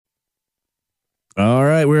All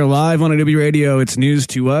right, we're live on AW Radio. It's news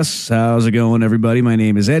to us. How's it going, everybody? My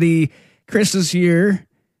name is Eddie. Chris is here.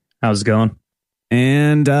 How's it going?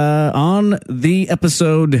 And on the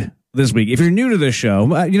episode this week, if you're new to the show,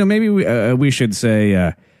 maybe we should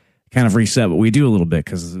say kind of reset what we do a little bit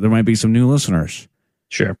because there might be some new listeners.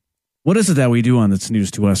 Sure. What is it that we do on That's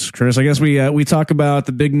News to Us, Chris? I guess we talk about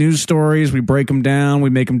the big news stories, we break them down, we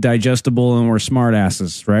make them digestible, and we're smart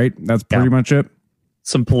asses, right? That's pretty much it.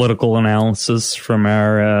 Some political analysis from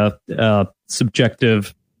our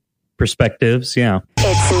subjective perspectives, yeah.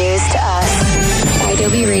 It's news to us.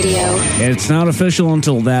 IW Radio. And it's not official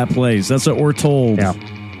until that plays. That's what we're told. Yeah.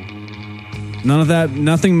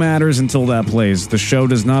 Nothing matters until that plays. The show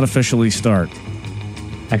does not officially start.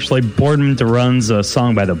 Actually, Boardman runs a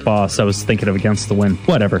song by The Boss I was thinking of Against the Wind.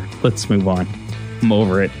 Whatever. Let's move on. I'm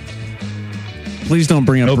over it. Please don't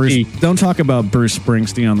bring up Bruce. Don't talk about Bruce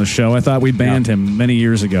Springsteen on the show. I thought we banned him many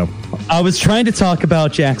years ago. I was trying to talk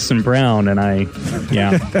about Jackson Browne, and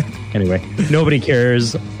Anyway, nobody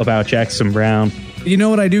cares about Jackson Browne. You know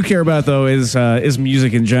what I do care about, though, is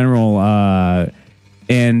music in general.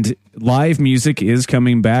 And live music is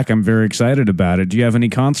coming back. I'm very excited about it. Do you have any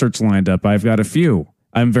concerts lined up? I've got a few.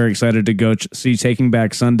 I'm very excited to go see Taking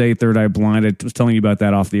Back Sunday, Third Eye Blind. I was telling you about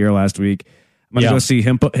that off the air last week. I'm going to go see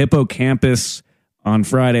Hippocampus on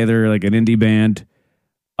Friday. They're like an indie band.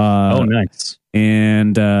 Nice.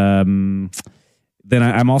 And then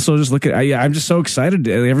I'm also just looking. I'm just so excited.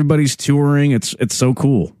 Everybody's touring. It's so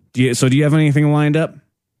cool. Do you have anything lined up?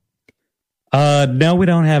 No, we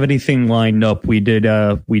don't have anything lined up. We did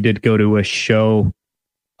go to a show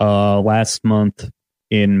last month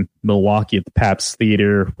in Milwaukee at the Pabst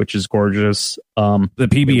Theater, which is gorgeous. The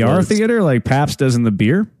PBR theater, like Pabst does in the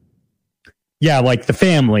beer. Yeah, like the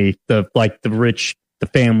family, the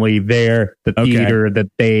family there, the theater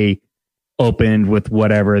that they opened with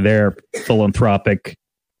whatever their philanthropic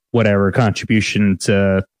contribution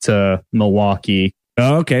to Milwaukee.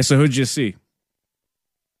 Oh, okay, so who'd you see?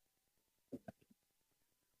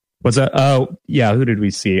 What's that? Oh, yeah, who did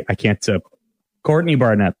we see? I can't. Courtney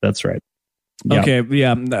Barnett, that's right. Yeah. Okay,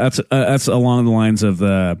 yeah, that's along the lines of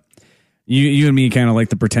the you and me kind of like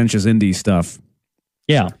the pretentious indie stuff.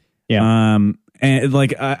 Yeah. And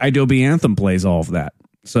like Adobe Anthem plays all of that.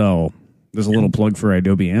 So there's a little plug for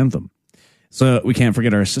Adobe Anthem. So we can't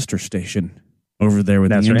forget our sister station over there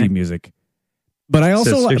with the indie music. But I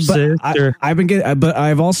also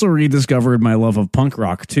I've also rediscovered my love of punk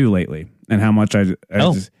rock too lately, and how much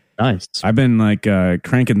nice. I've been like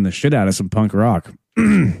cranking the shit out of some punk rock.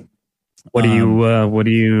 What are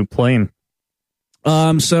you playing?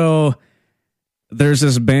 So there's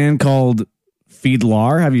this band called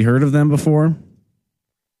Fiedlar. Have you heard of them before?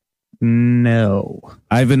 No.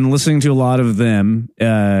 I've been listening to a lot of them.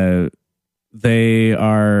 They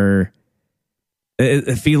are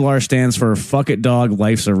Fiedlar stands for Fuck It Dog,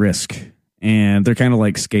 Life's a Risk, and they're kind of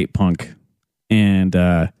like skate punk, and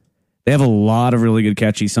they have a lot of really good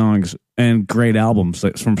catchy songs and great albums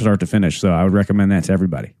from start to finish. So I would recommend that to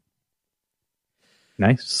everybody.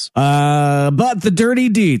 Nice. But the dirty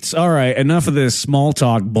deets. All right, enough of this small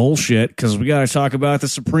talk bullshit, because we got to talk about the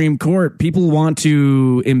Supreme Court. People want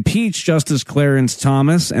to impeach Justice Clarence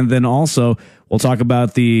Thomas, and then also we'll talk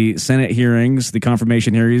about the Senate hearings, the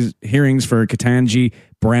confirmation hearings for Ketanji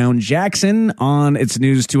Brown Jackson on It's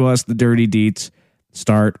News to Us. The dirty deets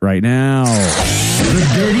start right now.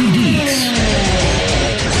 The dirty deets.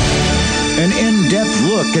 An in-depth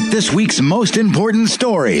look at this week's most important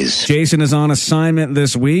stories. Jason is on assignment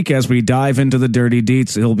this week. As we dive into the dirty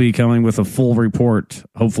deets, he'll be coming with a full report,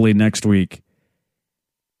 hopefully next week.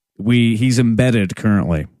 He's embedded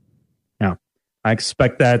currently. Yeah, I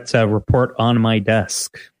expect that report on my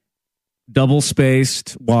desk. Double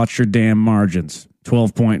spaced. Watch your damn margins.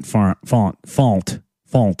 12-point font.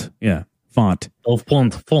 Yeah, font.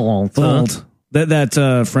 12-point font.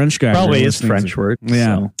 That French guy probably is French word.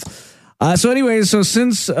 Yeah. So anyways,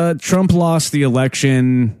 since Trump lost the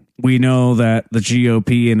election, we know that the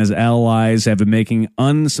GOP and his allies have been making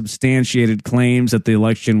unsubstantiated claims that the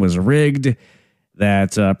election was rigged,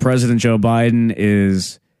 that President Joe Biden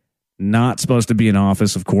is not supposed to be in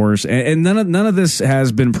office, of course. And none of this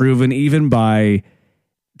has been proven, even by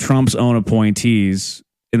Trump's own appointees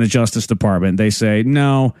in the Justice Department. They say,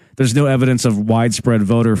 no, there's no evidence of widespread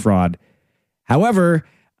voter fraud. However,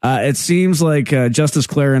 it seems like Justice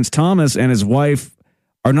Clarence Thomas and his wife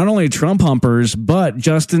are not only Trump humpers, but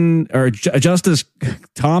Justice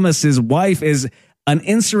Thomas's wife is an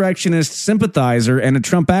insurrectionist sympathizer and a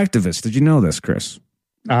Trump activist. Did you know this, Chris?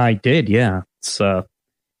 I did, yeah. It's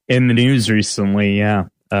in the news recently, yeah.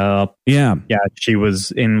 Yeah. She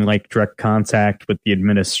was in like direct contact with the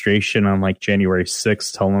administration on like January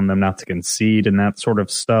 6th, telling them not to concede and that sort of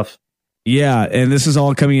stuff. Yeah, and this is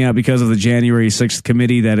all coming out because of the January 6th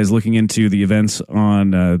committee that is looking into the events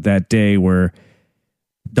on that day where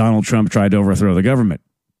Donald Trump tried to overthrow the government.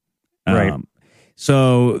 Right.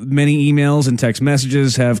 So many emails and text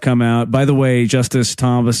messages have come out. By the way, Justice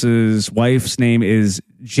Thomas's wife's name is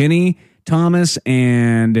Ginny Thomas,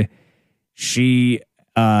 and she's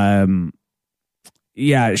somewhat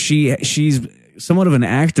of an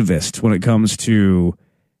activist when it comes to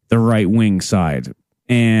the right-wing side.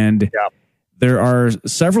 And there are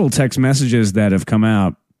several text messages that have come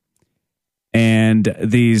out, and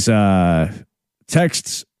these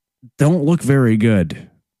texts don't look very good,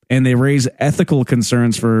 and they raise ethical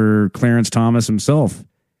concerns for Clarence Thomas himself.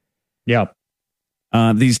 Yeah.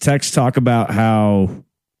 These texts talk about how,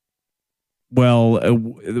 well,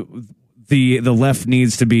 the left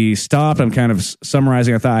needs to be stopped. I'm kind of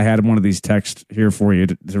summarizing. I thought I had one of these texts here for you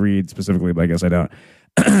to read specifically, but I guess I don't.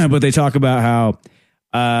 But they talk about how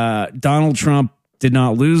Donald Trump did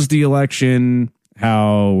not lose the election,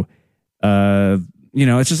 how,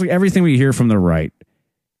 it's just like everything we hear from the right.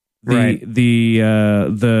 It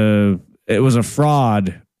was a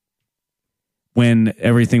fraud when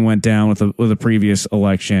everything went down with the previous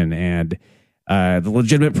election, and the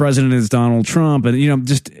legitimate president is Donald Trump, and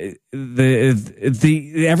just the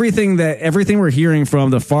everything we're hearing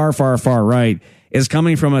from the far right is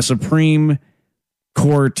coming from a Supreme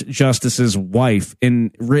Court justice's wife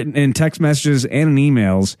in text messages and in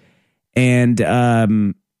emails, and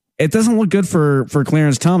it doesn't look good for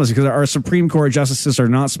Clarence Thomas, because our Supreme Court justices are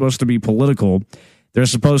not supposed to be political. They're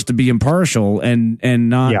supposed to be impartial and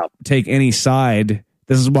not take any side.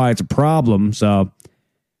 This is why it's a problem. So,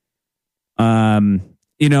 in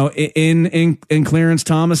Clarence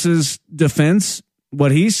Thomas's defense,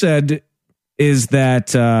 what he said is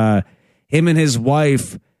that him and his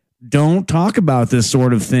wife don't talk about this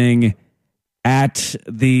sort of thing at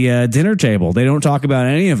the dinner table. They don't talk about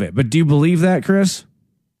any of it. But do you believe that, Chris?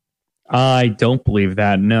 I don't believe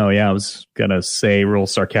that. No, I was going to say real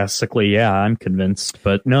sarcastically, I'm convinced.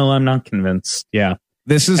 But no, I'm not convinced. Yeah.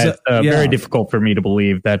 This is very difficult for me to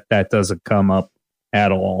believe that doesn't come up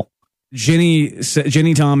at all.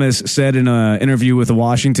 Ginny Thomas said in an interview with the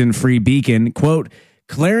Washington Free Beacon, quote,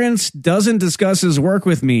 "Clarence doesn't discuss his work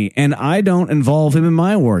with me, and I don't involve him in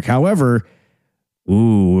my work. However,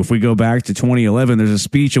 if we go back to 2011, there's a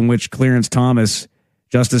speech in which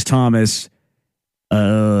Justice Thomas,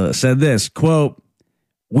 said this, quote,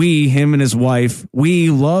 him and his wife, we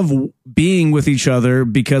love being with each other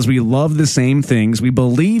because we love the same things. We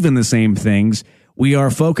believe in the same things. We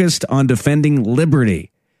are focused on defending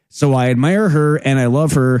liberty. So I admire her and I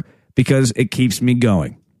love her because it keeps me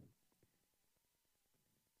going."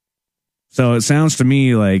 So it sounds to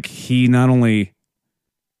me like he not only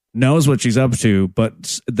knows what she's up to,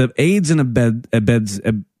 but the aids and abets.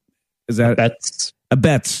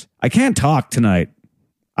 I can't talk tonight.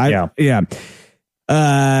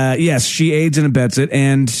 Yes, she aids and abets it,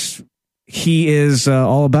 and he is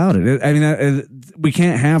all about it. I mean, we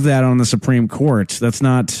can't have that on the Supreme Court. That's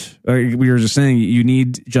not. We were just saying you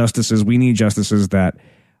need justices. We need justices that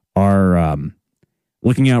are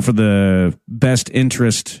looking out for the best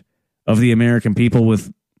interest of the American people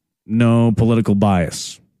with no political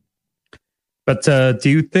bias. But do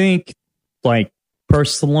you think, like,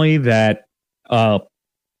 personally, that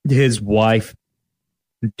his wife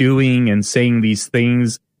doing and saying these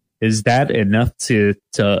things, is that enough to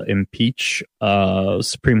impeach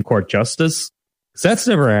Supreme Court justice? Because that's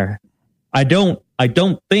never. I don't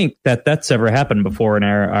think that's ever happened before in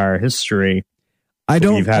our history. I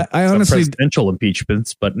honestly presidential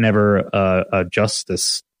impeachments, but never a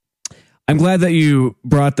justice. I'm glad that you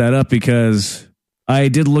brought that up, because I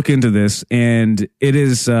did look into this, and it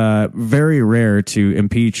is very rare to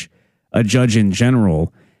impeach a judge in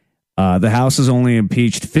general. The House has only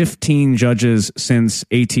impeached 15 judges since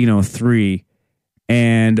 1803,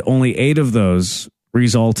 and only 8 of those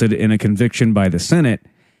resulted in a conviction by the Senate.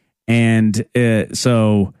 And it's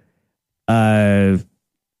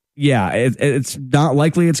not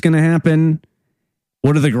likely it's going to happen.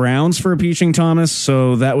 What are the grounds for impeaching Thomas?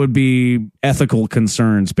 So that would be ethical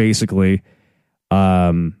concerns, basically.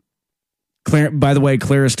 By the way,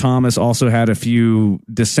 Clarence Thomas also had a few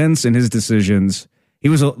dissents in his decisions. He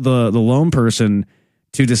was the lone person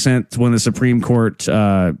to dissent when the Supreme Court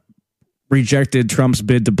rejected Trump's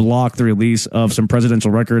bid to block the release of some presidential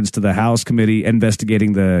records to the House committee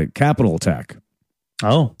investigating the Capitol attack.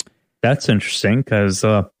 Oh, that's interesting, because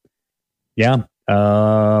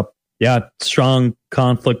strong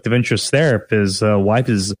conflict of interest there if his wife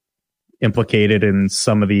is implicated in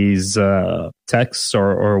some of these texts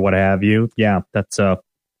or what have you. Yeah, that's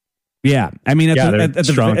yeah. I mean, at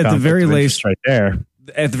the very least, right there.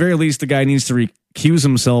 At the very least, the guy needs to recuse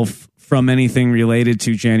himself from anything related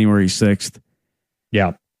to January 6th.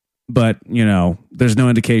 Yeah, but there's no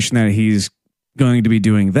indication that he's going to be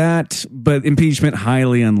doing that. But impeachment,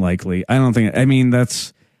 highly unlikely. I don't think. I mean,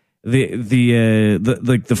 that's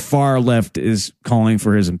the far left is calling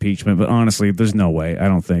for his impeachment, but honestly, there's no way. I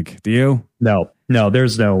don't think. Do you? No,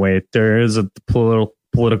 there's no way. There is a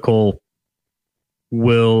political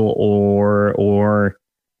will or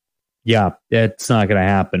yeah, it's not going to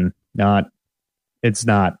happen. It's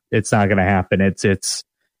not going to happen.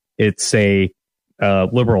 It's a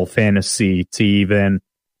liberal fantasy to even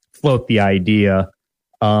float the idea.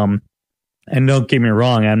 And don't get me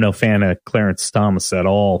wrong, I'm no fan of Clarence Thomas at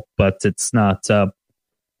all, but it's not.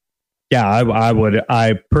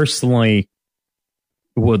 I personally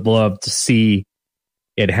would love to see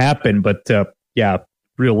it happen, but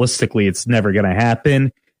realistically, it's never going to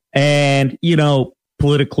happen. And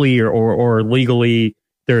politically or legally,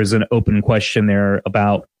 there's an open question there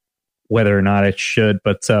about whether or not it should.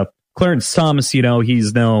 But Clarence Thomas,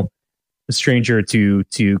 he's no stranger to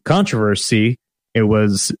controversy. It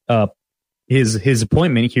was his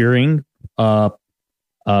appointment hearing.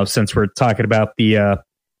 Since we're talking about the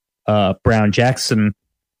Brown Jackson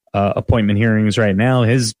appointment hearings right now,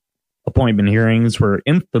 his appointment hearings were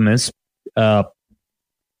infamous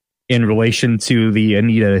in relation to the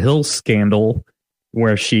Anita Hill scandal,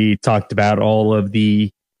 where she talked about all of the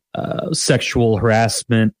sexual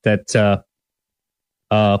harassment that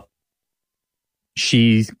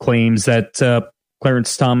she claims that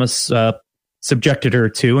Clarence Thomas subjected her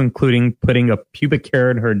to, including putting a pubic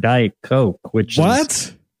hair in her Diet Coke, which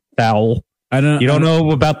is foul. You don't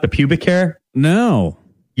know about the pubic hair? No.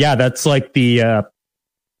 Yeah, that was like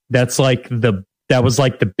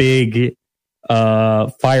the big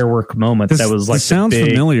firework moment. This sounds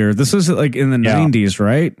familiar. This was like in the 90s,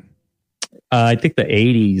 right? I think the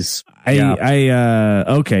 80s.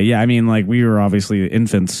 Okay. Yeah. I mean, like, we were obviously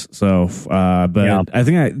infants. So, but I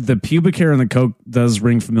think the pubic hair and the Coke does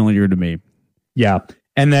ring familiar to me. Yeah.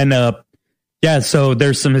 And then, so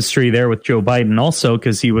there's some history there with Joe Biden also,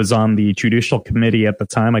 because he was on the Judicial Committee at the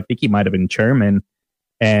time. I think he might have been chairman.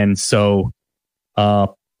 And so,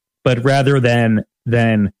 but rather than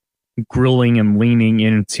grilling and leaning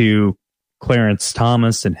into Clarence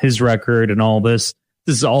Thomas and his record and all this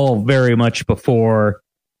is all very much before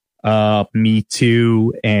Me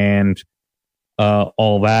Too and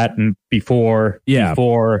all that, and before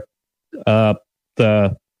the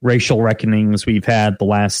racial reckonings we've had the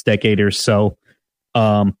last decade or so.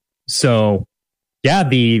 The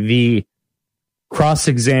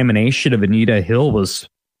cross-examination of Anita Hill was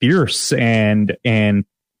fierce and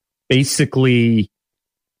basically,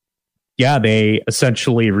 they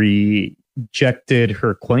essentially rejected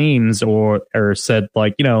her claims or said,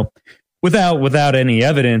 like, without any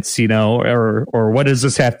evidence, or what does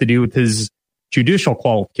this have to do with his judicial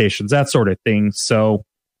qualifications, that sort of thing. So,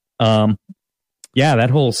 that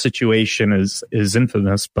whole situation is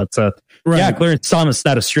infamous. But Clarence Thomas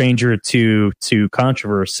not a stranger to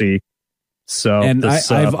controversy. So, and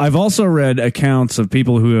I've also read accounts of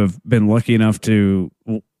people who have been lucky enough to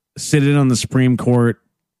sit in on the Supreme Court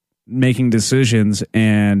making decisions,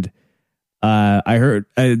 and I heard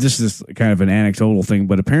this is kind of an anecdotal thing,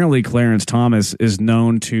 but apparently Clarence Thomas is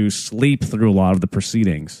known to sleep through a lot of the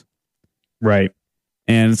proceedings. Right.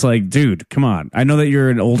 And it's like, dude, come on. I know that you're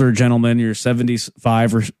an older gentleman. You're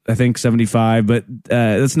 75 or I think 75, but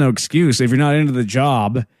that's no excuse. If you're not into the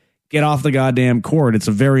job, get off the goddamn court. It's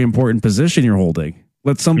a very important position you're holding.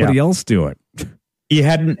 Let somebody else do it. He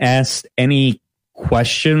hadn't asked any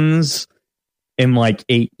questions in like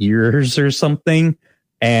 8 years or something.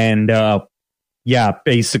 And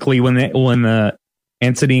basically when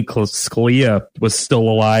Anthony Scalia was still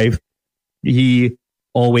alive, he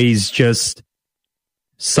always just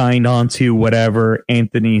signed on to whatever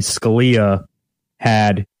Anthony Scalia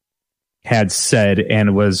had said,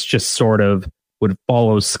 and was just sort of would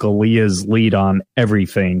follow Scalia's lead on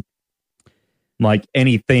everything. Like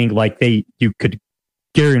anything, like you could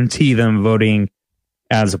guarantee them voting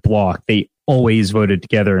as a block. They always voted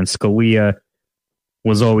together, and Scalia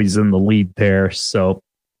was always in the lead there. So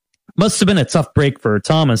must have been a tough break for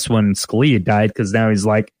Thomas when Scalia died, because now he's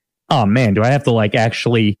like, oh man, do I have to like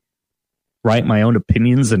actually write my own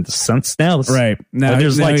opinions and dissents now? Right.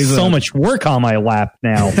 There's so much work on my lap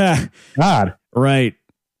now. God. Right.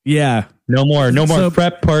 Yeah. No more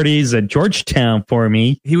prep parties at Georgetown for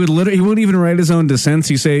me. He wouldn't even write his own dissents.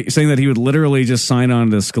 He's saying that he would literally just sign on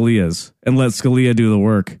to Scalia's and let Scalia do the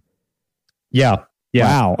work. Yeah.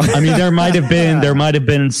 Wow. I mean, there might have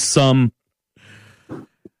been some,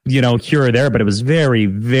 here or there, but it was very,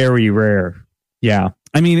 very rare. Yeah.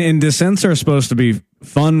 I mean, and dissents are supposed to be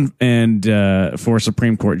fun and for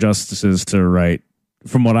Supreme Court justices to write.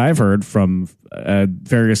 From what I've heard from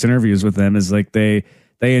various interviews with them, is like those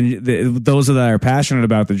that are passionate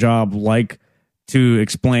about the job like to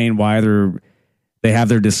explain why they have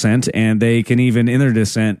their dissent, and they can even in their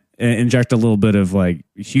dissent inject a little bit of like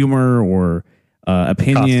humor or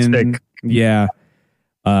opinion. Caustic. Yeah.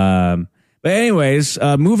 But anyways,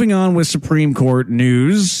 moving on with Supreme Court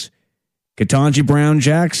news. Ketanji Brown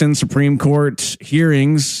Jackson, Supreme Court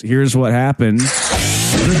hearings. Here's what happened.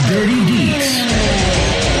 The Dirty Deets.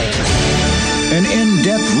 An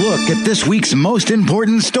in-depth look at this week's most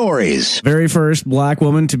important stories. Very first black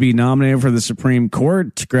woman to be nominated for the Supreme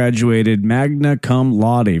Court, graduated magna cum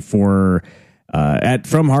laude from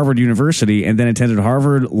Harvard University, and then attended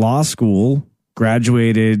Harvard Law School.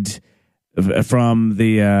 Graduated from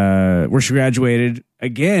where she graduated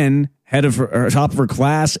again, top of her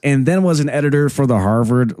class, and then was an editor for the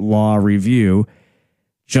Harvard Law Review.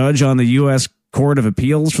 Judge on the U.S. Court of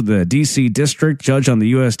Appeals for the D.C. District, judge on the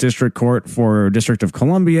U.S. District Court for District of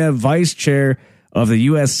Columbia, vice chair of the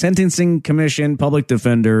U.S. Sentencing Commission, public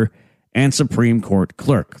defender, and Supreme Court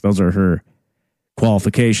clerk. Those are her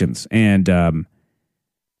qualifications. And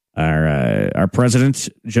our president,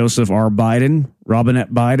 Joseph R. Biden,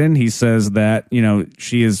 Robinette Biden, he says that,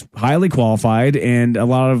 she is highly qualified, and a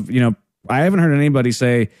lot of, I haven't heard anybody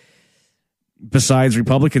say, besides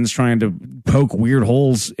Republicans trying to poke weird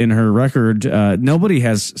holes in her record, nobody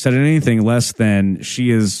has said anything less than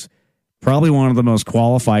she is probably one of the most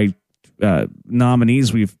qualified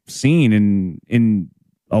nominees we've seen in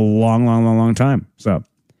a long time. So,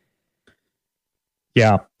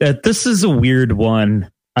 yeah, this is a weird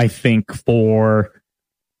one, I think, for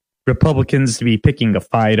Republicans to be picking a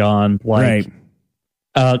fight on, like,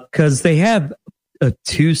 because they have a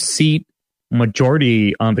 2-seat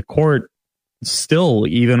majority on the court still,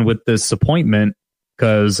 even with this appointment,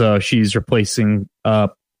 because she's replacing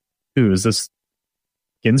who is this?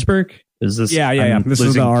 Ginsburg? Is this? Yeah. This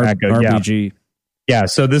is the RBG. Yeah,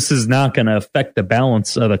 so this is not going to affect the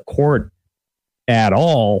balance of the court at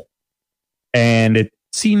all, and it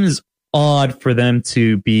seems odd for them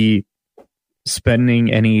to be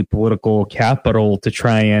spending any political capital to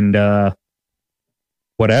try and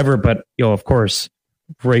whatever. But of course,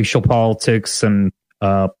 racial politics and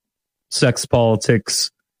sex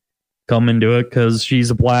politics come into it because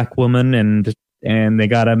she's a black woman, and they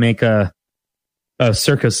got to make a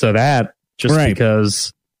circus of that just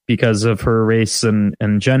because of her race and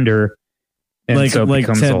gender. And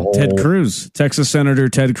Ted Cruz, Texas Senator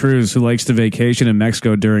Ted Cruz, who likes to vacation in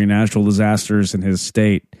Mexico during natural disasters in his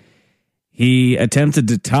state. He attempted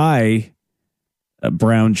to tie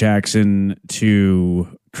Brown Jackson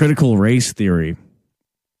to critical race theory.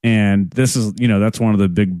 And this is, that's one of the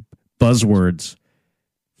big buzzwords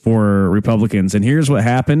for Republicans. And here's what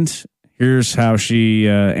happened. Here's how she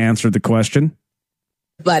answered the question.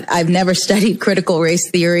 But I've never studied critical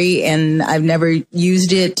race theory, and I've never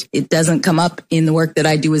used it. It doesn't come up in the work that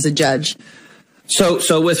I do as a judge.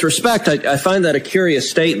 So with respect, I find that a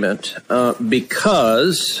curious statement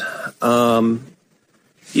because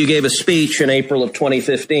you gave a speech in April of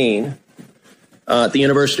 2015 at the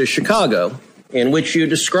University of Chicago in which you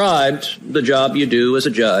described the job you do as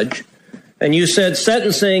a judge. And you said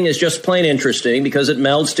sentencing is just plain interesting because it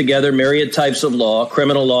melds together myriad types of law,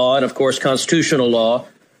 criminal law, and of course, constitutional law,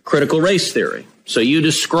 critical race theory. So you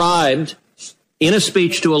described in a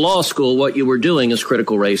speech to a law school what you were doing as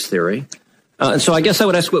critical race theory. And so I guess I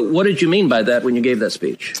would ask, what did you mean by that when you gave that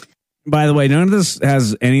speech? By the way, none of this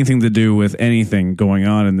has anything to do with anything going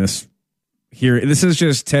on in this here. This is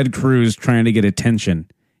just Ted Cruz trying to get attention.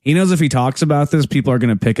 He knows if he talks about this, people are going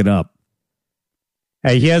to pick it up.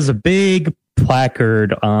 Hey, he has a big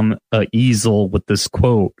placard on an easel with this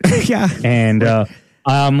quote. Yeah. And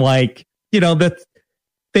I'm like, that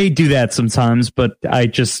they do that sometimes, but I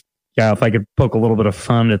just, if I could poke a little bit of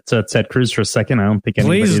fun at Ted Cruz for a second, I don't think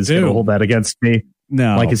anybody is going to hold that against me.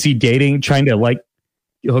 No. Like, is he trying to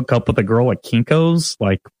hook up with a girl at Kinko's?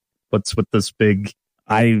 Like, what's with this big?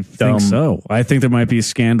 I think so. I think there might be a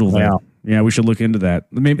scandal there. Yeah, we should look into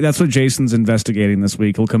that. Maybe that's what Jason's investigating this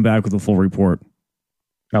week. He'll come back with a full report.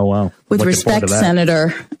 Oh, wow. With respect,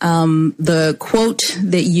 Senator, the quote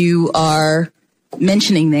that you are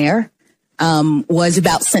mentioning there was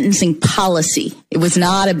about sentencing policy. It was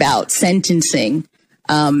not about sentencing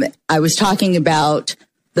I was talking about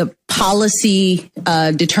the policy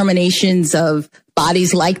determinations of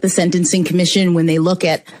bodies like the Sentencing Commission when they look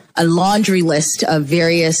at a laundry list of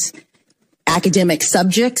various academic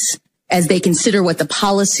subjects as they consider what the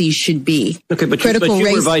policy should be. Okay, but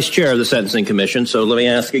you were vice chair of the Sentencing Commission, so let me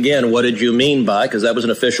ask again, what did you mean by, because that was an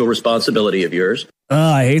official responsibility of yours.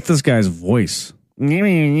 I hate this guy's voice.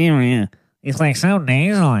 He's like so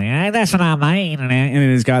nasal. That's what I mean.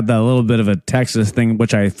 And he's got that little bit of a Texas thing,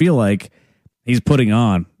 which I feel like he's putting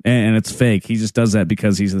on, and it's fake. He just does that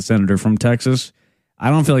because he's the senator from Texas. I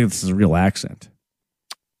don't feel like this is a real accent.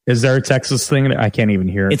 Is there a Texas thing? I can't even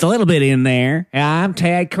hear it. It's a little bit in there. I'm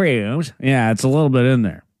Ted Cruz. Yeah, it's a little bit in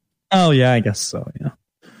there. Oh, yeah, I guess so, yeah.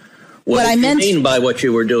 What I mean by what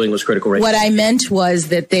you were doing was critical race. What I meant was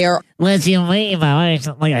that there what you mean by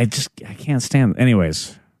I can't stand.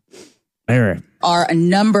 Anyways, there are a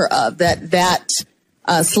number of that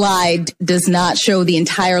slide does not show the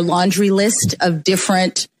entire laundry list of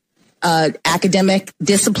different academic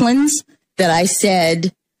disciplines that I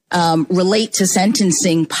said relate to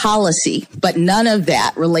sentencing policy, but none of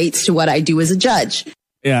that relates to what I do as a judge.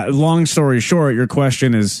 Yeah. Long story short, your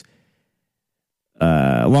question is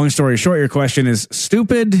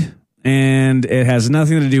stupid, and it has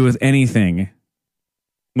nothing to do with anything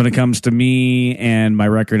when it comes to me and my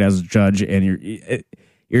record as a judge. And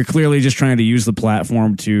you're clearly just trying to use the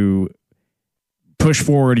platform to push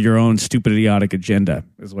forward your own stupid, idiotic agenda,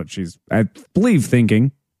 is what she's, I believe,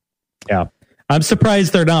 thinking. Yeah. I'm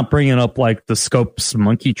surprised they're not bringing up like the Scopes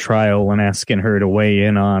monkey trial and asking her to weigh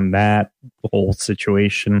in on that whole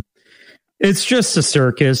situation. It's just a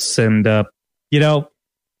circus. And,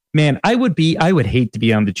 man, I would hate to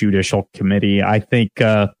be on the Judicial Committee. I think,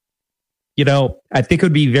 I think it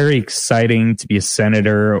would be very exciting to be a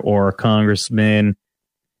senator or a congressman.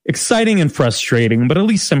 Exciting and frustrating, but at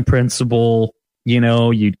least in principle,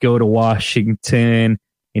 you'd go to Washington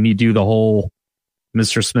and you do the whole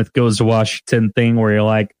Mr. Smith Goes to Washington thing where you're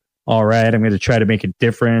like, all right, I'm going to try to make a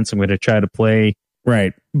difference. I'm going to try to play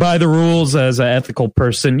right by the rules as an ethical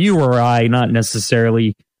person. You or I, not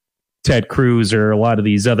necessarily Ted Cruz or a lot of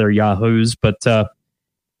these other yahoos. But I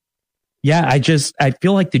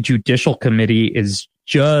feel like the Judicial Committee is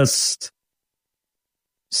just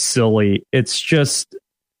silly. It's just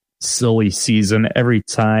silly season every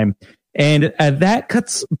time. And that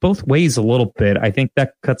cuts both ways a little bit. I think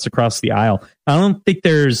that cuts across the aisle. I don't think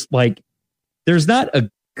there's not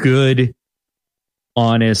a good,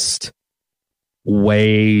 honest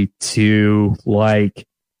way to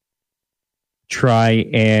try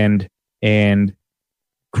and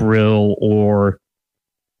grill or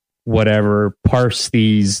whatever, parse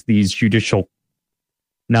these judicial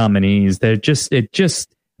nominees. There's just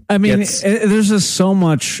there's just so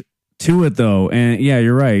much to it, though. And yeah,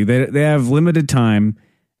 you're right. They have limited time,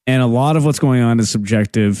 and a lot of what's going on is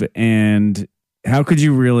subjective. And how could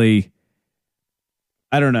you really?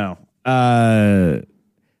 I don't know.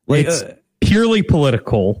 It's purely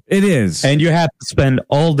political. It is, and you have to spend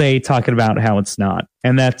all day talking about how it's not.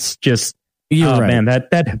 And that's just, right. Man, that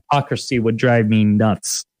hypocrisy would drive me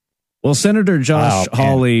nuts. Well, Senator Josh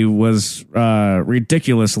Hawley was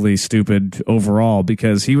ridiculously stupid overall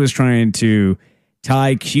because he was trying to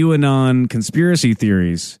tie QAnon conspiracy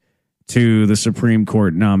theories to the Supreme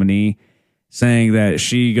Court nominee, saying that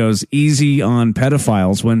she goes easy on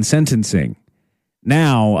pedophiles when sentencing.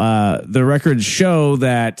 Now, the records show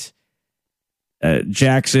that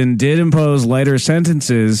Jackson did impose lighter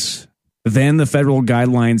sentences than the federal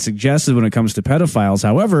guidelines suggested when it comes to pedophiles.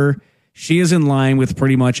 However, she is in line with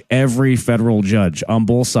pretty much every federal judge on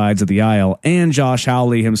both sides of the aisle, and Josh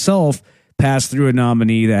Hawley himself passed through a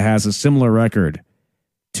nominee that has a similar record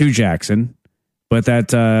to Jackson, but that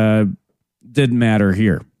didn't matter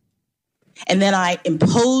here. And then I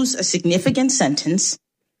impose a significant sentence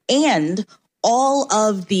and all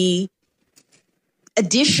of the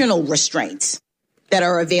additional restraints that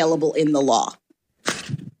are available in the law.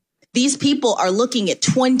 These people are looking at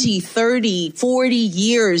 20, 30, 40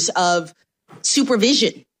 years of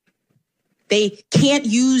supervision. They can't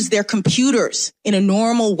use their computers in a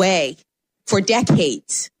normal way for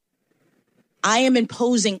decades. I am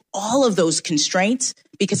imposing all of those constraints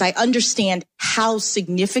because I understand how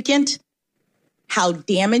significant, how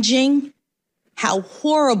damaging, how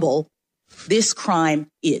horrible this crime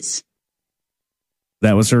is.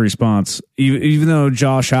 That was her response. Even though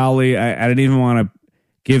Josh Hawley, I didn't even want to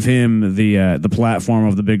give him the platform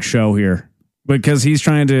of the big show here because he's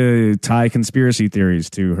trying to tie conspiracy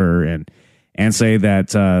theories to her and say that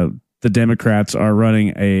the Democrats are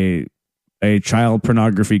running a child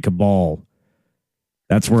pornography cabal.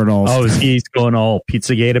 That's where it all. Oh, he's going all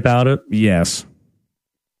Pizzagate about it. Yes.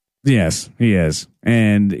 Yes, he is.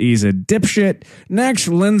 And he's a dipshit. Next,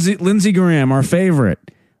 Lindsey Graham, our favorite.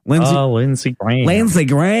 Lindsey Graham. Lindsey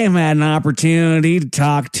Graham had an opportunity to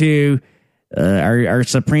talk to our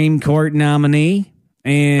Supreme Court nominee.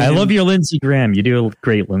 And I love your Lindsey Graham. You do a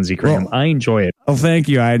great Lindsey Graham. Well, I enjoy it. Oh, thank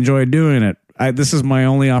you. I enjoy doing it. This is my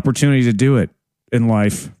only opportunity to do it in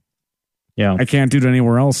life. Yeah. I can't do it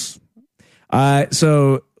anywhere else.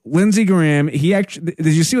 So Lindsey Graham, he actually,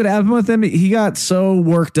 did you see what happened with him? He got so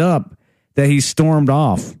worked up that he stormed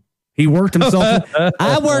off. He worked himself.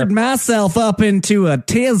 I worked myself up into a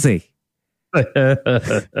tizzy.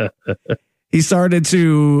 He started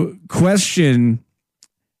to question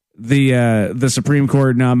the Supreme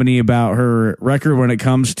Court nominee about her record when it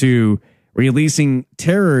comes to releasing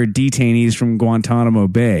terror detainees from Guantanamo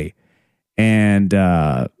Bay. And,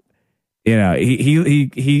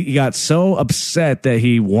 he got so upset that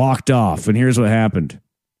he walked off. And here's what happened.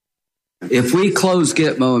 If we close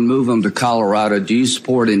Gitmo and move them to Colorado, do you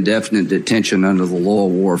support indefinite detention under the law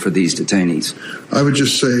of war for these detainees? I would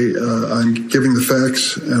just say I'm giving the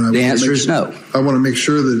facts. And the answer is no. I want to make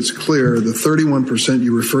sure that it's clear. The 31%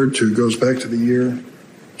 you referred to goes back to the year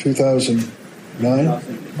 2009?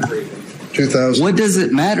 2000. What does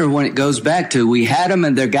it matter when it goes back to? We had them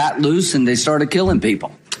and they got loose and they started killing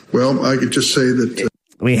people. Well, I could just say that.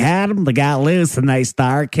 We had them, they got loose, and they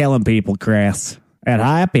started killing people, Chris. It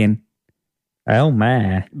happened. Oh,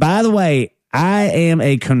 my. By the way, I am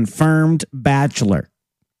a confirmed bachelor.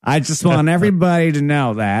 I just want everybody to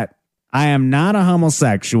know that. I am not a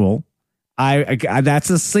homosexual. I that's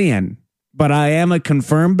a sin. But I am a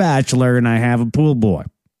confirmed bachelor, and I have a pool boy.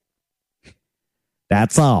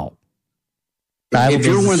 That's all. I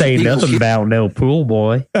doesn't say nothing about no pool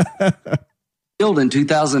boy. Killed in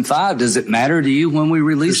 2005. Does it matter to you when we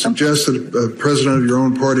release them? Suggest that a president of your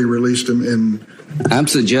own party released him in. I'm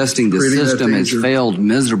suggesting the system has failed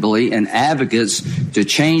miserably, and advocates to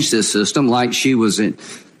change this system, like she was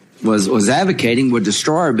advocating, would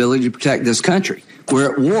destroy our ability to protect this country.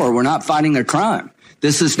 We're at war. We're not fighting a crime.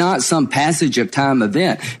 This is not some passage of time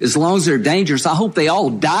event. As long as they're dangerous, I hope they all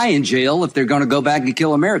die in jail if they're going to go back and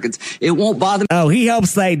kill Americans. It won't bother me. Oh, he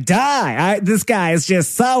hopes they die. This guy is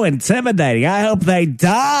just so intimidating. I hope they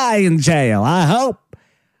die in jail. I hope.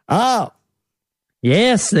 Oh.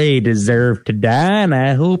 Yes, they deserve to die, and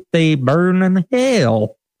I hope they burn in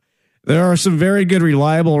hell. There are some very good,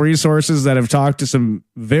 reliable resources that have talked to some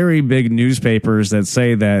very big newspapers that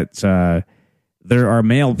say that there are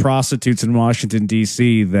male prostitutes in Washington,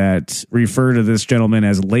 D.C. that refer to this gentleman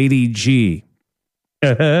as Lady G.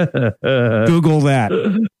 Google that.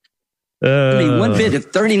 One bit if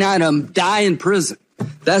 39 of them die in prison.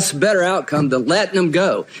 That's a better outcome than letting them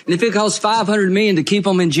go. And if it costs $500 million to keep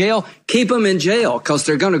them in jail, keep them in jail because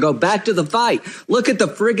they're going to go back to the fight. Look at the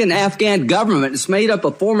friggin' Afghan government. It's made up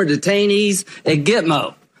of former detainees at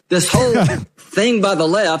Gitmo. This whole thing by the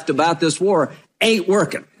left about this war ain't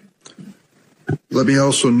working. Let me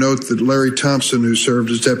also note that Larry Thompson, who served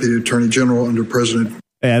as Deputy Attorney General under President.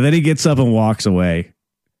 Yeah, then he gets up and walks away.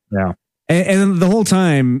 Yeah. And the whole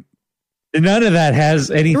time. None of that has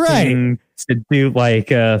anything right. to do, like,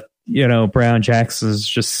 Brown Jackson's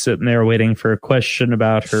just sitting there waiting for a question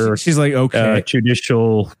about her. She's like, okay.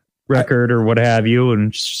 Judicial record or what have you,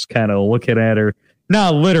 and just kind of looking at her,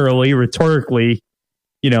 not literally, rhetorically,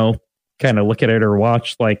 kind of looking at her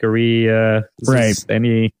watch like, are we, is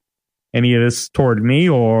any of this toward me,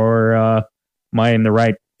 or am I in the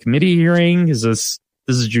right committee hearing? This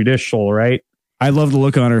is judicial, right? I love the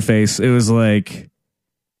look on her face. It was like,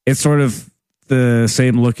 it's sort of the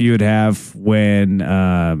same look you would have when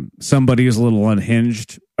somebody who's a little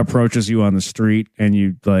unhinged approaches you on the street and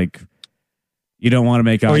you don't want to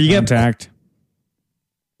make eye contact.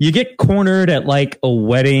 You get cornered at like a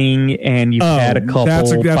wedding and you've had a couple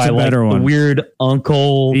that's by a like better one. A weird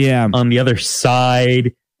uncle on the other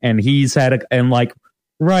side, and he's had and like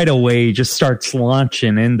right away just starts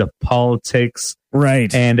launching into politics.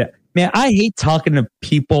 Right. And man, I hate talking to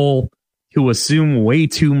people who assume way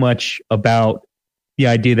too much about the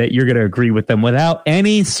idea that you're going to agree with them without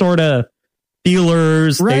any sort of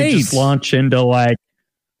feelers. Right. They just launch into like,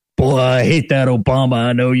 boy, I hate that Obama.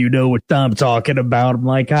 I know you know what I'm talking about. I'm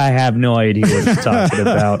like, I have no idea what you're talking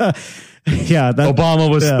about. Yeah. Obama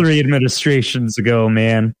was 3 administrations ago,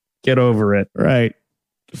 man. Get over it. Right.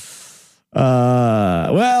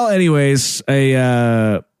 Well, anyways,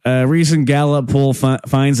 a recent Gallup poll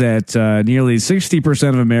finds that nearly 60%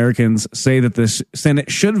 of Americans say that the Senate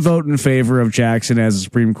should vote in favor of Jackson as a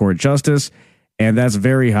Supreme Court justice. And that's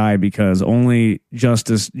very high because only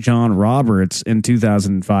Justice John Roberts in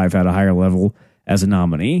 2005 had a higher level as a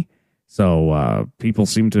nominee. So people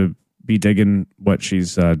seem to be digging what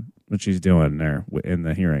she's what she's doing there in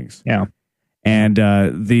the hearings. Yeah. And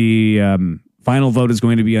the final vote is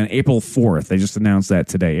going to be on April 4th. They just announced that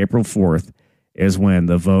today. April 4th is when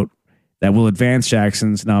the vote that will advance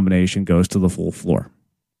Jackson's nomination goes to the full floor.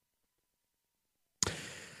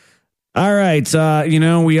 All right.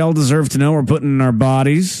 We all deserve to know we're putting in our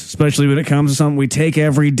bodies, especially when it comes to something we take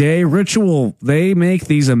every day. Ritual, they make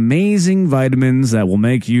these amazing vitamins that will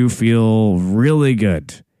make you feel really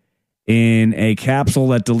good in a capsule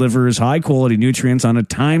that delivers high quality nutrients on a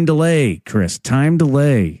time delay, Chris. Time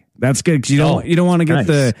delay. That's good because you don't want to get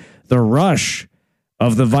nice. the rush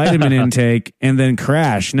of the vitamin intake and then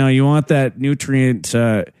crash. No, you want that nutrient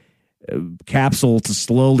capsule to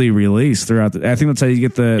slowly release throughout. I think that's how you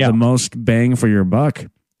get the most bang for your buck.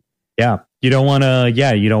 Yeah, you don't want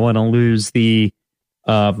to lose the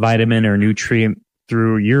vitamin or nutrient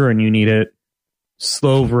through urine. You need it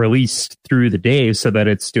slow released through the day so that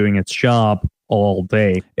it's doing its job all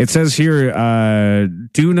day. It says here,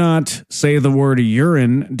 do not say the word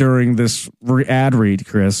urine during this ad read,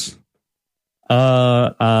 Chris.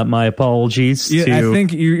 My apologies. Yeah, I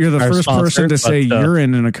think you're the first person to say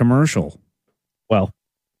urine in a commercial. Well,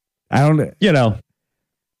 I don't.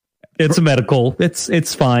 It's a medical.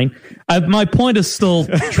 It's fine. My point is still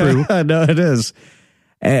true. No, it is.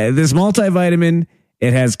 This multivitamin,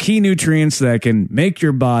 it has key nutrients that can make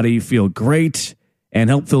your body feel great and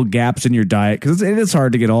help fill gaps in your diet because it is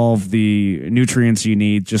hard to get all of the nutrients you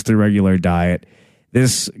need just through regular diet.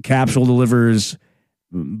 This capsule delivers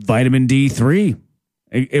vitamin D3,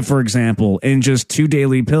 for example, in just 2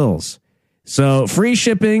 daily pills. So free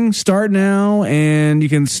shipping, start now, and you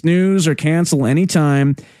can snooze or cancel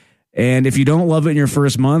anytime. And if you don't love it in your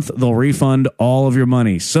first month, they'll refund all of your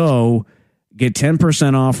money. So get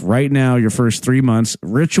 10% off right now your first 3 months.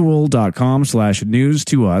 Ritual.com/news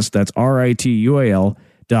to us. That's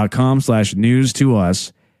RITUAL.com/news to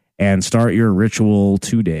us and start your ritual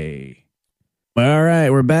today. All right,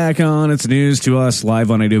 we're back on It's News to Us live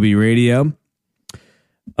on Adobe Radio.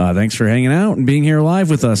 Thanks for hanging out and being here live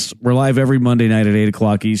with us. We're live every Monday night at 8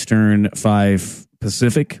 o'clock Eastern, 5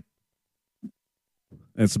 Pacific.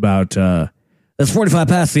 It's about, that's 45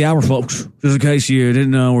 past the hour, folks. Just in case you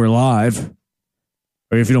didn't know we're live,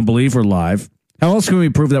 or if you don't believe we're live. How else can we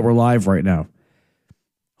prove that we're live right now?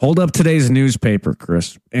 Hold up today's newspaper,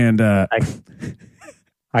 Chris. And I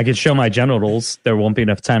could show my genitals. There won't be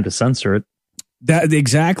enough time to censor it. That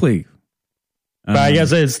exactly. But I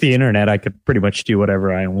guess it's the internet. I could pretty much do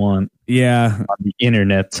whatever I want. Yeah. On the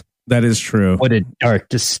internet. That is true. What a dark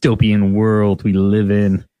dystopian world we live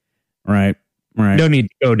in. Right. No need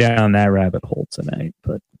to go down that rabbit hole tonight.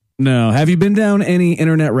 But no. Have you been down any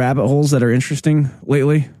internet rabbit holes that are interesting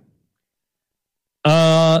lately?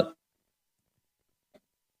 No,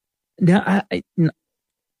 not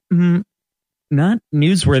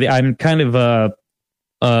newsworthy. I'm kind of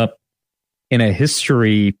in a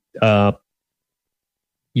history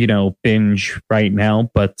binge right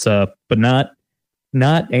now, but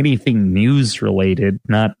not anything news related.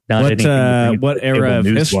 Not anything. What era of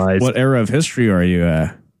history? What era of history are you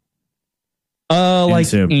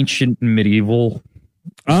like into? Ancient and medieval.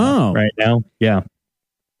 Oh, right now, yeah.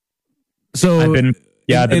 So I've been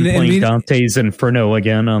playing Dante's Inferno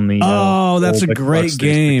again on the. Oh, that's a great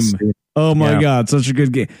game. Oh my God, such a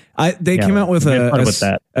good game. They came out with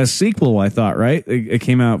a sequel, I thought, right? It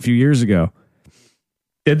came out a few years ago.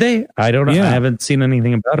 Did they? I don't know. Yeah. I haven't seen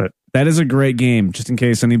anything about it. That is a great game, just in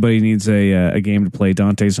case anybody needs a game to play.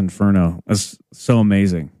 Dante's Inferno. That's so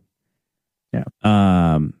amazing. Yeah.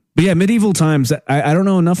 But yeah, medieval times. I don't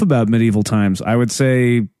know enough about medieval times. I would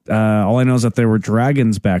say all I know is that there were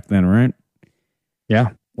dragons back then, right? Yeah.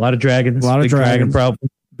 A lot of dragons. A lot of dragons. Problem.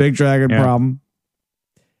 Big dragon problem.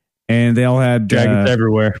 And they all had dragons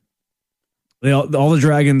everywhere. All the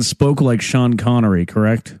dragons spoke like Sean Connery,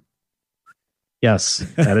 correct? Yes,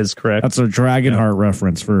 that is correct. That's a Dragonheart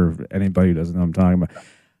reference for anybody who doesn't know what I'm talking about.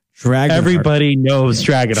 Everybody knows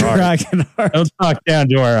Dragonheart. Dragonheart. Don't talk down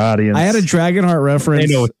to our audience. I had a Dragonheart reference.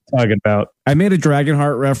 They know what you're talking about. I made a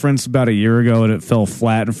Dragonheart reference about a year ago, and it fell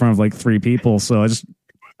flat in front of like 3 people. So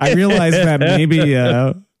I realized that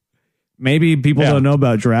maybe people don't know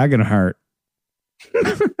about Dragonheart.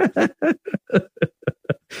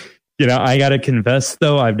 I got to confess,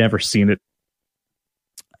 though, I've never seen it.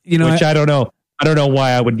 Which I don't know. I don't know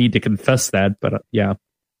why I would need to confess that, but yeah.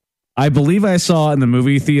 I believe I saw it in the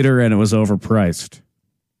movie theater and it was overpriced.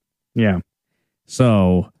 Yeah.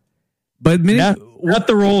 So, but not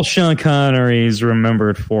the role Sean Connery is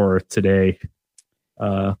remembered for today.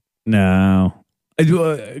 No.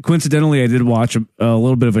 Coincidentally, I did watch a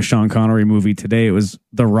little bit of a Sean Connery movie today. It was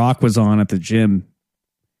The Rock was on at the gym.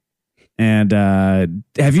 And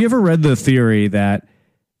have you ever read the theory that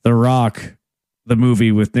The Rock, the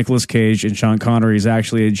movie with Nicolas Cage and Sean Connery, is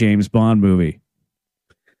actually a James Bond movie?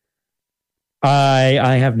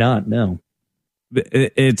 I have not. No.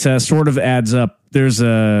 It sort of adds up. There's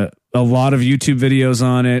a lot of YouTube videos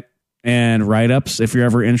on it and write-ups if you're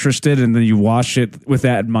ever interested, and then you watch it with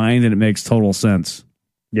that in mind, and it makes total sense.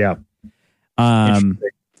 Yeah.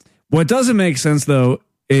 What doesn't make sense though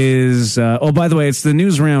is by the way, it's the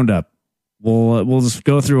news roundup. We'll just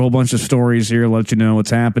go through a whole bunch of stories here, let you know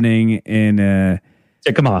what's happening, and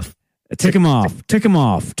tick them off. Tick them off. Tick them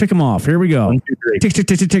off. Tick them off. Here we go. 1, 2, 3. Tick, tick,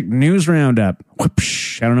 tick, tick, tick. News roundup.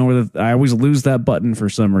 Whoopsh. I don't know where I always lose that button for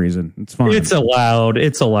some reason. It's fine. It's allowed.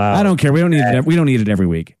 I don't care. We don't need it. We don't need it every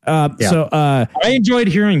week. So I enjoyed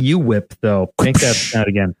hearing you whip though. Make that sound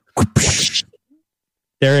again.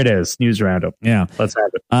 There it is. News roundup. Yeah. Let's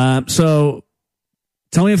have it. So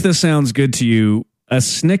tell me if this sounds good to you. A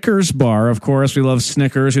Snickers bar. Of course, we love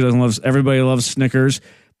Snickers. Who doesn't love? Everybody loves Snickers.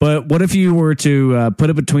 But what if you were to put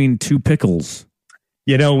it between two pickles?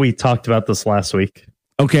 You know, we talked about this last week.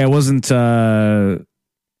 Okay, I wasn't. That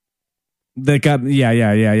got.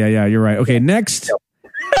 Yeah. You're right. Okay, next.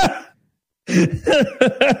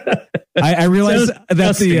 I realized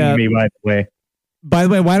that's the. Me, by the way. By the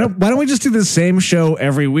way, why don't we just do the same show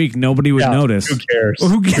every week? Nobody would notice. Who cares? Well,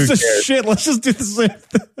 who gives a shit? Let's just do the same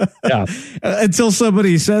thing. Yeah. Until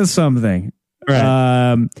somebody says something.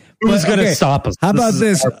 Right. Who's going to stop us? How about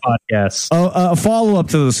this? Podcast. A follow up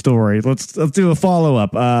to the story. Let's do a follow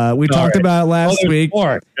up. We talked about it last week.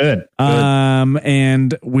 Good.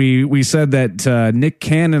 And we said that Nick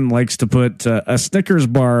Cannon likes to put a Snickers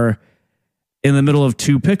bar in the middle of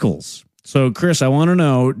two pickles. So, Chris, I want to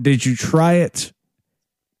know: did you try it?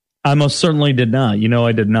 I most certainly did not. You know,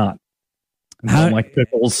 I did not. I don't like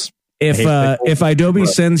pickles. If Adobe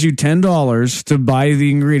sends you $10 to buy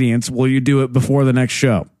the ingredients, will you do it before the next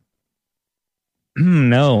show?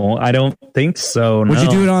 No, I don't think so. Would you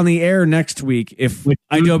do it on the air next week if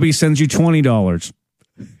Adobe sends you $20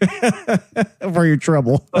 for your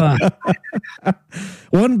trouble?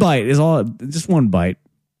 One bite is all. Just one bite.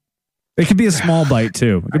 It could be a small bite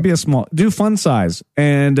too. It could be a small. Do fun size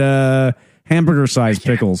and hamburger size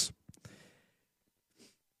pickles.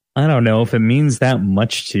 I don't know if it means that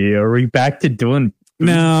much to you. Are we back to doing?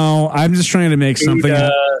 No, I'm just trying to make something.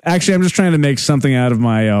 Actually, I'm just trying to make something out of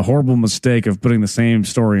my horrible mistake of putting the same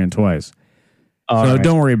story in twice. So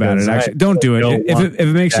don't worry about it. Actually, don't do it. If it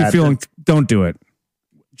makes you feel, don't do it.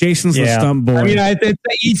 Jason's the stunt boy. I mean, it's an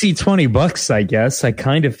easy $20, I guess. I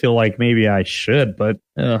kind of feel like maybe I should, but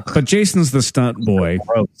Jason's the stunt boy.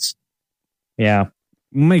 Gross. Yeah.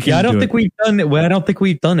 I don't think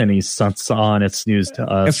we've done any stunts on It's News to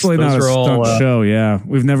Us. It's really not a stunt show. Yeah,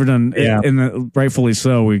 we've never done. Yeah, rightfully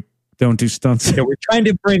so. We don't do stunts. Yeah, we're trying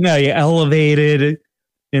to bring a elevated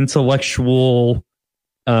intellectual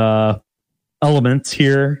element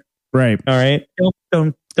here. Right. All right.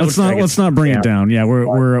 Don't let's not bring it down. Yeah,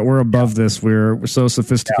 we're above this. We're so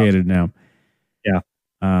sophisticated now. Yeah.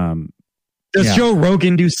 Does Joe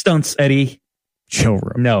Rogan do stunts, Eddie? Joe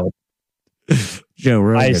Rogan. No. Joe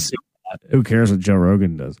Rogan. Who cares what Joe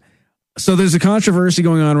Rogan does? So there's a controversy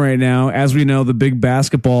going on right now. As we know, the big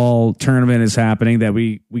basketball tournament is happening that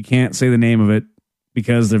we can't say the name of it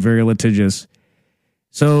because they're very litigious.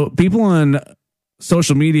 So people on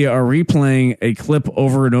social media are replaying a clip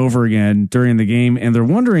over and over again during the game, and they're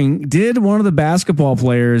wondering, did one of the basketball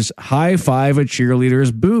players high five a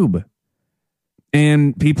cheerleader's boob?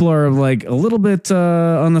 And people are like a little bit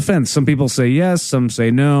on the fence. Some people say yes, some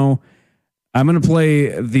say no. I'm going to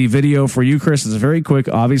play the video for you, Chris. It's very quick.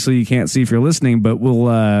 Obviously, you can't see if you're listening, but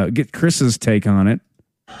we'll get Chris's take on it.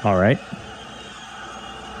 All right.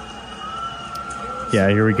 Yeah,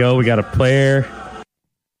 here we go. We got a player.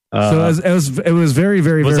 So it was very,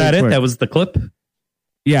 very, was very that quick. It? That was the clip?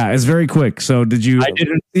 Yeah, it's very quick. So did you? I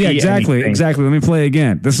didn't Yeah, see exactly. anything. Exactly. Let me play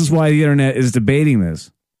again. This is why the internet is debating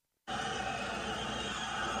this.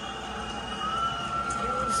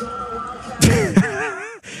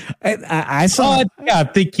 I saw. I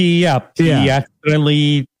think he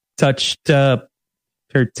accidentally touched her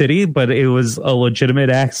titty, but it was a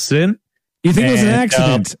legitimate accident. You think it was an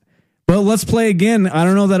accident? But let's play again. I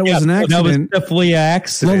don't know that it was an accident. That was definitely an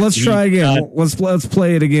accident. Well, let's try again. Let's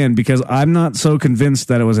play it again because I'm not so convinced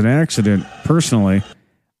that it was an accident personally.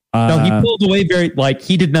 No, he pulled away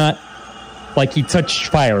he did not, he touched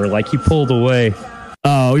fire, he pulled away.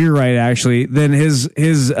 Oh, you're right. Actually, then his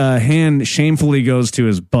hand shamefully goes to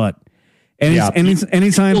his butt, and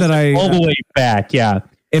anytime that I all the way back, yeah.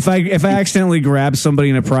 If I accidentally grab somebody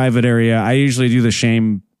in a private area, I usually do the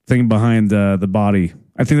shame thing behind the body.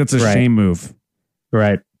 I think that's a shame move.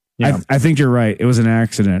 Right. Yeah. I think you're right. It was an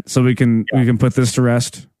accident. So we can put this to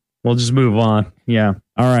rest. We'll just move on. Yeah.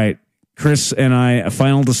 All right. Chris and I, a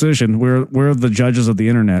final decision. We're the judges of the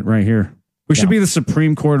internet right here. We should be the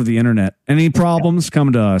Supreme Court of the internet. Any problems,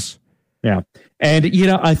 come to us. Yeah. And,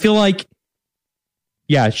 I feel like,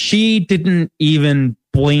 she didn't even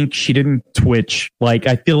blink. She didn't twitch. Like,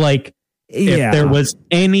 I feel like if there was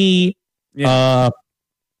any, I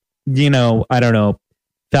don't know,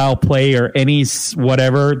 foul play or any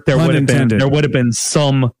whatever, there would have been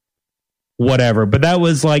some whatever. But that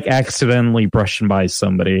was like accidentally brushing by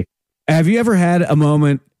somebody. Have you ever had a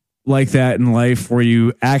moment like that in life where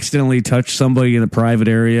you accidentally touch somebody in a private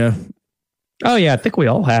area? Oh, yeah. I think we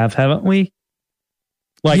all have, haven't we?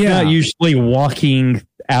 Like, not usually walking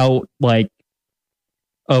out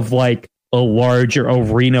of a larger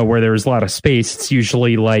arena where there's a lot of space. It's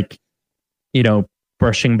usually like,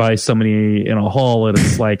 brushing by somebody in a hall, and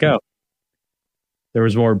it's like, oh, there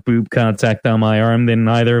was more boob contact on my arm than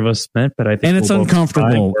either of us meant. But I think, and it's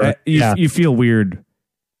uncomfortable. You feel weird.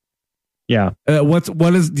 Yeah. Do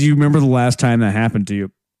you remember the last time that happened to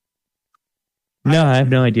you? No, I have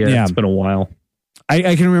no idea. Yeah. It's been a while.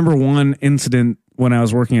 I can remember one incident when I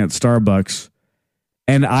was working at Starbucks,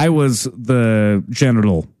 and I was the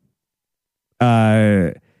genital.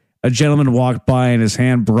 A gentleman walked by and his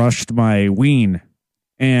hand brushed my ween,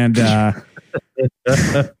 and and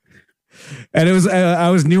it was I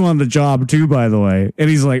was new on the job too, by the way. And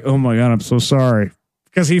he's like, "Oh my God, I'm so sorry,"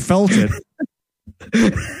 because he felt it.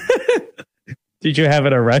 Did you have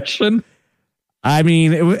an erection? I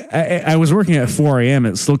mean, I was working at 4 a.m.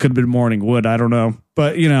 It still could have been morning wood. I don't know.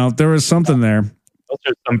 But, there was something there. Those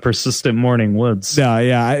are some persistent morning woods.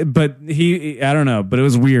 Yeah. But I don't know. But it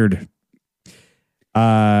was weird.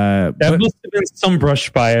 That must have been some brush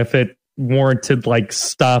by if it warranted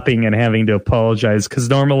stopping and having to apologize, because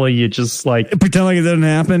normally you just pretend like it didn't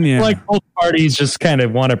happen. Yeah, both parties just kind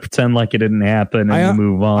of want to pretend like it didn't happen and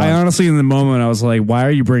move on. I honestly, in the moment, I was like, "Why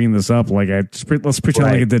are you bringing this up? Let's pretend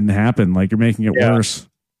like it didn't happen. Like you're making it worse."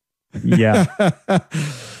 Yeah.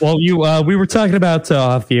 Well, we were talking about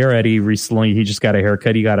off the air, Eddie. Recently, he just got a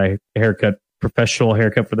haircut. He got a haircut, professional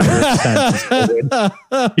haircut for the first time since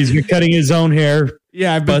COVID. He's been cutting his own hair.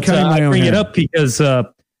 Yeah, I've been cutting my own hair. I bring it up because.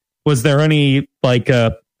 Was there any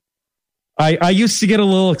I used to get a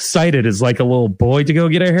little excited as a little boy to go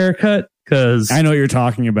get a haircut, because I know what you're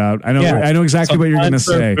talking about. I know exactly what you're going to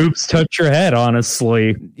say. Boobs touch your head,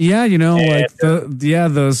 honestly. Yeah,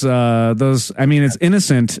 those. I mean, it's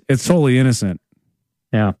innocent. It's totally innocent.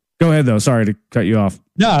 Yeah. Go ahead though. Sorry to cut you off.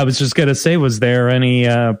 No, I was just going to say, was there any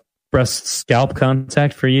breast scalp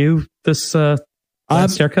contact for you this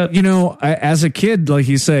last haircut? As a kid, like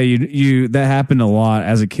you say, you that happened a lot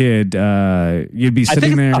as a kid. You'd be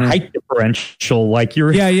sitting there. A height differential,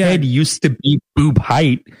 your head used to be boob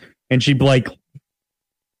height, and she'd be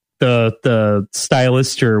the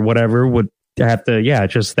stylist or whatever would have to,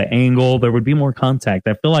 just the angle. There would be more contact.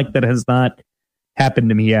 I feel like that has not happened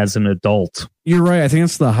to me as an adult. You're right. I think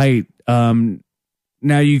it's the height.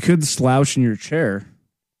 Now you could slouch in your chair.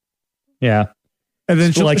 Yeah. And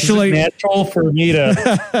then is it natural for me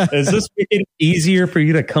to, is this making it easier for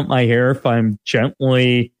you to cut my hair if I'm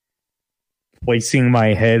gently placing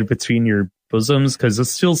my head between your bosoms? Because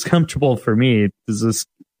this feels comfortable for me. Does this,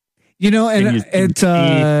 can you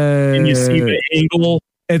see the angle?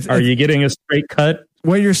 Are you getting a straight cut?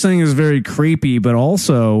 What you're saying is very creepy, but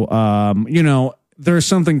also, there's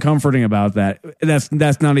something comforting about that.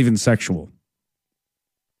 That's not even sexual.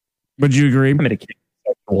 Would you agree? I'm going to keep it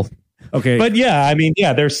sexual. Okay. But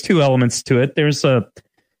there's two elements to it. There's a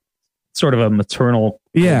sort of a maternal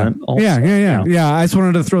element also. Yeah. I just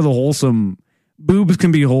wanted to throw the wholesome. Boobs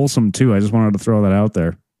can be wholesome too. I just wanted to throw that out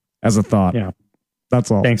there as a thought. Yeah.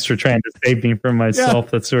 That's all. Thanks for trying to save me from myself.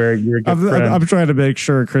 Yeah. That's where you're a good friend. I'm trying to make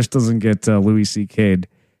sure Chris doesn't get Louis C.K'd.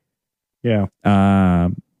 Yeah.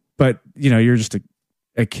 But, you're just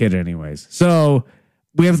a kid anyways. So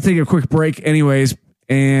we have to take a quick break anyways.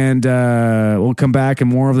 And we'll come back and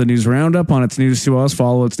more of the news roundup on It's News to Us.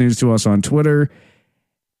 Follow It's News to Us on Twitter.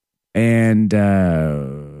 And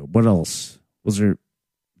what else? Was there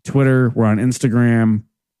Twitter? We're on Instagram.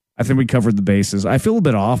 I think we covered the bases. I feel a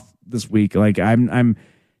bit off this week. I'm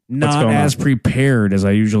not as prepared as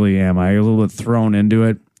I usually am. I'm a little bit thrown into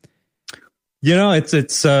it.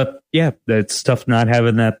 It's tough not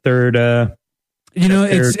having that third.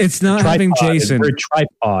 It's not tripod, having Jason.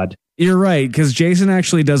 Tripod. You're right, because Jason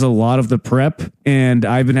actually does a lot of the prep, and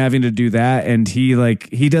I've been having to do that, and he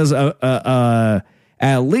does at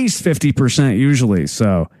least 50% usually.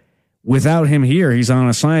 So without him here, he's on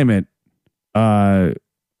assignment.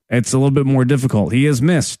 It's a little bit more difficult. He is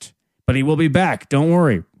missed, but he will be back. Don't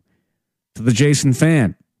worry. to the Jason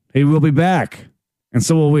fan. He will be back, and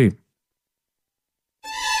so will we.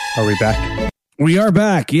 Are we back? We are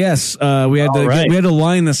back. Yes, we had to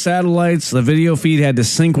line the satellites. The video feed had to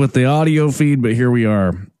sync with the audio feed, but here we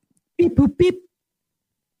are. Beep boop beep.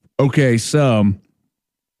 Okay, so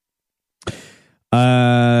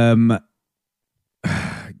I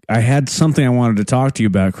had something I wanted to talk to you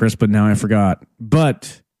about, Chris, but now I forgot.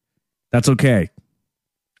 But that's okay.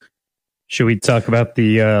 Should we talk about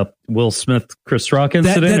the Will Smith, Chris Rock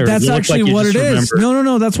incident? That's actually what it is.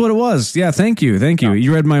 No. That's what it was. Yeah, thank you. Oh.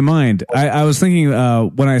 You read my mind. I was thinking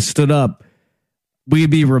when I stood up, we'd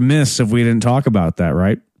be remiss if we didn't talk about that,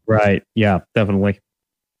 right? Right. Yeah, definitely.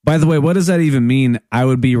 By the way, what does that even mean? I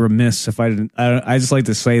would be remiss if I didn't. I just like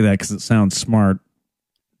to say that because it sounds smart.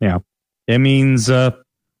 Yeah. It means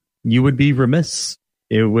you would be remiss.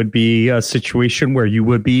 It would be a situation where you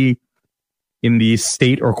would be in the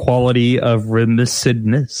state or quality of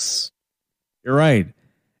remissedness. You're right.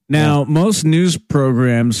 Now, most news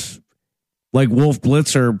programs like Wolf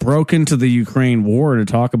Blitzer broke into the Ukraine war to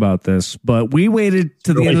talk about this, but we waited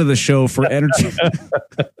to the end of the show for energy.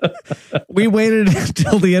 We waited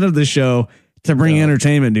until the end of the show to bring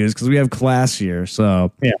entertainment news because we have class here.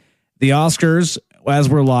 So the Oscars, as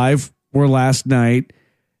we're live, were last night.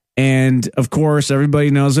 And of course,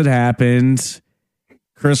 everybody knows it happened.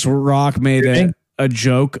 Chris Rock made a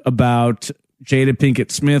joke about Jada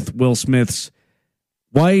Pinkett Smith, Will Smith's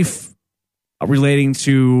wife, relating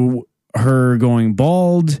to her going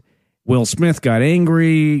bald. Will Smith got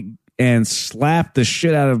angry and slapped the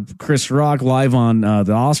shit out of Chris Rock live on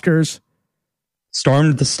the Oscars.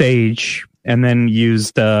 Stormed the stage and then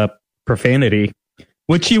used profanity,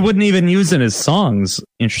 which he wouldn't even use in his songs,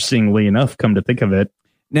 interestingly enough, come to think of it.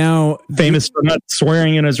 Now, famous for not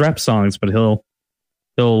swearing in his rap songs, but he'll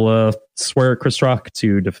swear at Chris Rock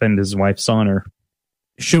to defend his wife's honor.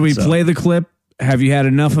 Should we play the clip? Have you had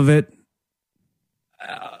enough of it?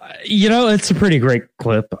 It's a pretty great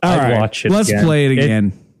clip. I'd watch it. Let's play it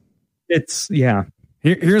again.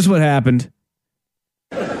 Here's what happened.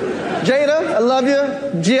 Jada, I love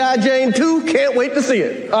you. G.I. Jane 2, can't wait to see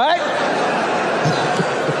it. All right?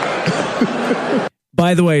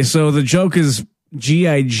 By the way, so the joke is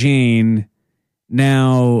G.I. Jane.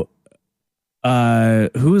 Now,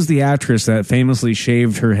 who is the actress that famously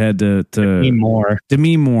shaved her head to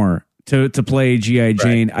Demi Moore to play G.I.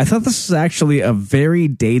 Jane? I thought this was actually a very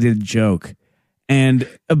dated joke. And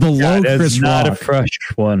below Chris Rock, not a fresh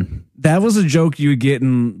one. That was a joke you would get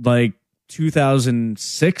in like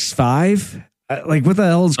 2006, 5. Like, what the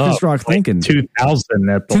hell is Chris Rock thinking? 2000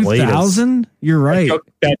 at the 2000? You're right.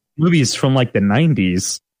 That movie's from like the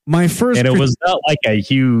 90s. My first, and it was not like a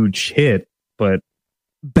huge hit, but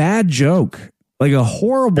bad joke, like a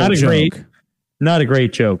horrible joke. Not a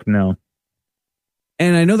great joke, no.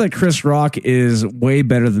 And I know that Chris Rock is way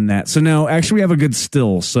better than that. So now, actually, we have a good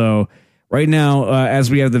still. So right now, as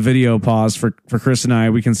we have the video pause for Chris and I,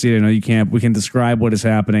 we can see it. I know you can't. We can describe what is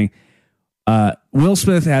happening. Will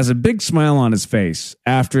Smith has a big smile on his face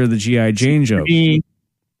after the G.I. Jane joke. He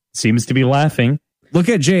seems to be laughing. Look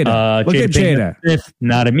at Jada. Look at Jada. Smith,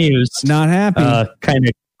 not amused. Not happy. Kind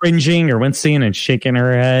of cringing or wincing and shaking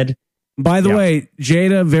her head. By the way,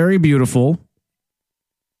 Jada, very beautiful.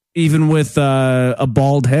 Even with a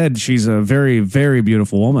bald head, she's a very, very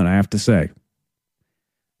beautiful woman, I have to say.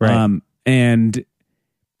 Right.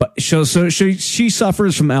 But she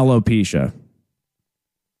suffers from alopecia.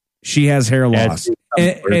 She has hair loss,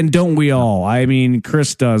 and don't we all? I mean,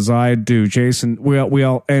 Chris does. I do. Jason, we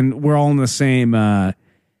all, and we're all in the same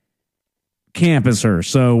camp as her.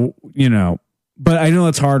 So but I know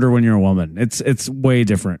it's harder when you're a woman. It's way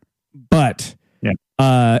different. But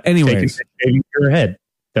anyways, shaving her head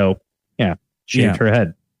though. Yeah, shaved her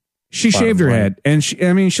head. She shaved her head, and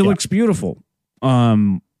she looks beautiful.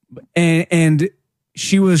 And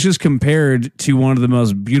she was just compared to one of the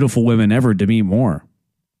most beautiful women ever, Demi Moore.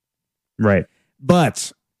 Right.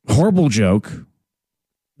 But horrible joke.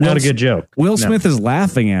 Not a good joke. Will Smith is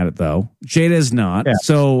laughing at it, though. Jada is not. Yeah.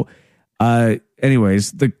 So,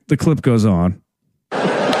 anyways, the clip goes on.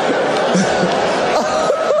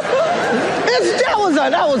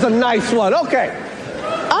 That was a nice one. Okay.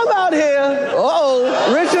 I'm out here.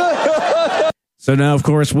 Richard. So now, of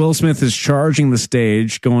course, Will Smith is charging the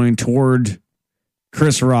stage, going toward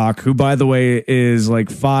Chris Rock, who, by the way, is like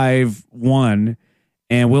 5'1",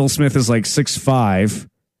 and Will Smith is like 6'5".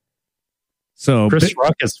 So Chris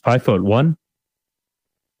Rock is 5'1".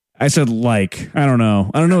 I said I don't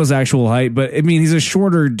know his actual height, but I mean he's a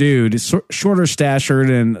shorter dude, shorter statured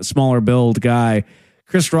and smaller build guy.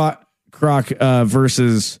 Chris Rock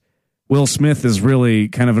versus Will Smith is really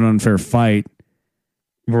kind of an unfair fight,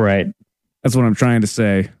 right? That's what I'm trying to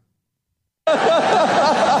say. Oh,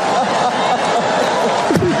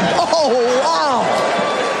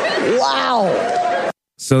 wow. Wow.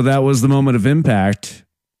 So that was the moment of impact.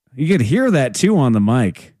 You could hear that too on the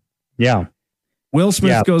mic. Yeah. Will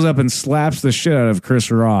Smith goes up and slaps the shit out of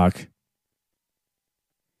Chris Rock.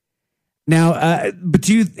 Now, but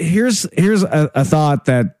here's a thought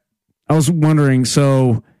that I was wondering.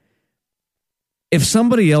 So if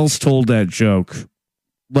somebody else told that joke,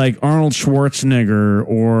 like Arnold Schwarzenegger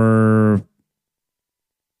or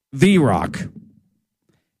The Rock,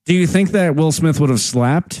 do you think that Will Smith would have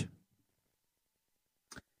slapped?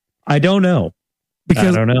 I don't know.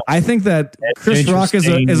 Because I don't know. I think that Chris Rock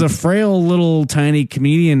is a frail little tiny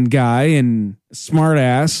comedian guy and smart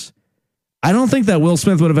ass. I don't think that Will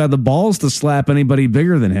Smith would have had the balls to slap anybody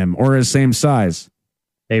bigger than him or his same size.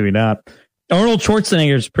 Maybe not. Arnold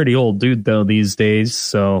Schwarzenegger's a pretty old dude though these days,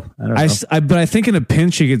 so I don't know. But I think in a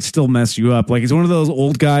pinch he could still mess you up. Like he's one of those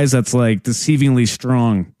old guys that's like deceivingly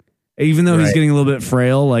strong, even though he's getting a little bit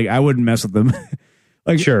frail. Like I wouldn't mess with him.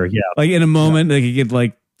 Like sure, yeah. Like in a moment, they could get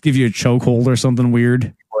like give you a chokehold or something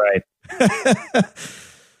weird. Right.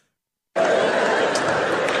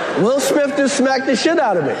 Will Smith just smacked the shit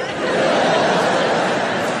out of me.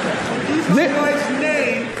 Keep my wife's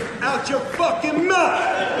name out your fucking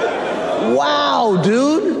mouth. Wow,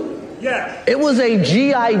 dude. Yes. It was a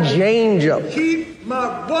G.I. Jane joke. Keep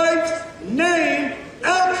my wife's name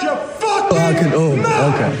out your fucking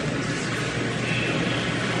mouth. Okay.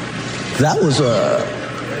 That was a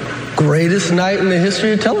greatest night in the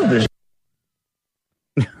history of television.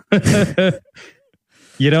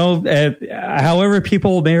 You know, however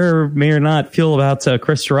people may or not feel about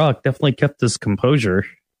Chris Rock, definitely kept his composure.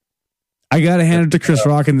 I got to hand it to Chris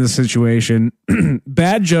Rock in this situation.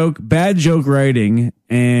 bad joke writing.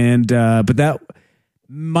 And, but that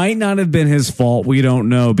might not have been his fault. We don't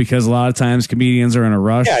know because a lot of times comedians are in a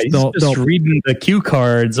rush. Yeah, he's just reading the cue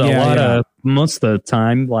cards most of the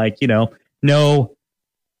time. Like, you know, no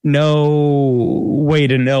way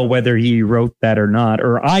to know whether he wrote that or not,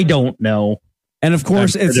 or I don't know. And of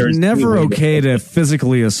course, it's never okay to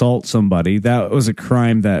physically assault somebody. That was a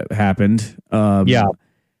crime that happened. Yeah.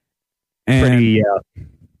 And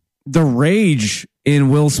the rage in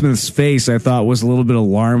Will Smith's face, I thought, was a little bit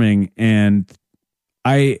alarming. And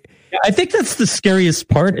I think that's the scariest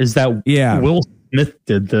part is that Will Smith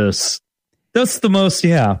did this. That's the most,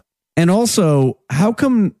 And also, how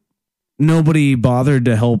come nobody bothered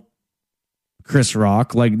to help Chris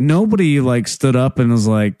Rock? Like nobody like stood up and was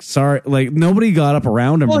like, sorry, like nobody got up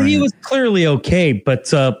around him. Well, he was clearly okay, but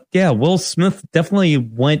Will Smith definitely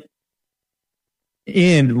went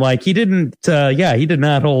in. Like he didn't he did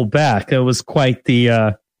not hold back. It was quite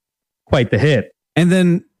the hit. And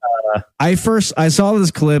then I saw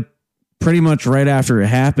this clip pretty much right after it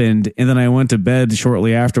happened, and then I went to bed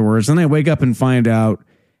shortly afterwards. Then I wake up and find out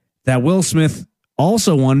that Will Smith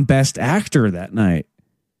also won Best Actor that night.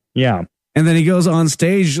 Yeah. And then he goes on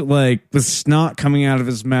stage like with snot coming out of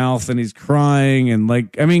his mouth and he's crying. And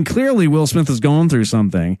like, I mean, clearly Will Smith is going through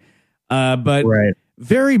something, but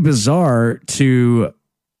very bizarre to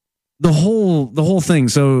the whole thing.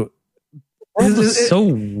 So it's so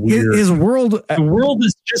weird. His world, the world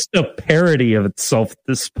is just a parody of itself at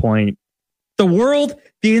this point. The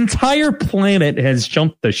entire planet has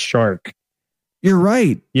jumped the shark. You're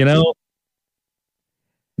right. You know,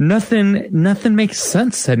 nothing makes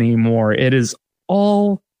sense anymore. It is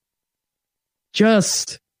all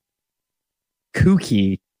just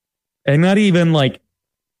kooky, and not even like,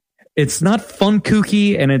 it's not fun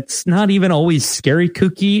kooky, and it's not even always scary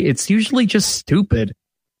kooky. It's usually just stupid.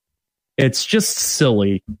 It's just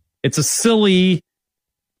silly. It's a silly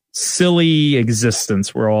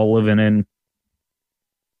existence we're all living in.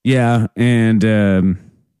 Yeah, and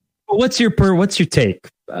what's your take?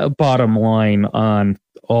 Bottom line on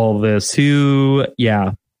all this? I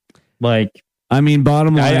mean,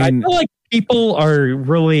 bottom line, I feel like people are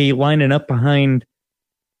really lining up behind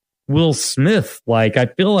Will Smith. Like, I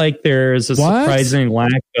feel like there's a surprising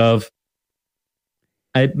lack of.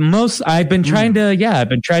 I've been trying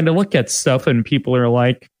to look at stuff, and people are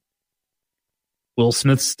like, Will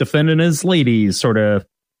Smith's defending his ladies, sort of.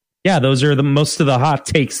 Yeah, those are the most of the hot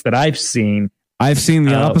takes that I've seen. I've seen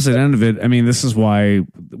the opposite end of it. I mean, this is why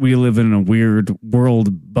we live in a weird world,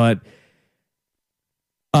 but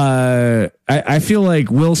I feel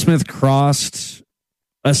like Will Smith crossed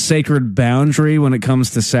a sacred boundary when it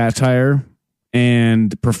comes to satire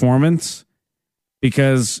and performance,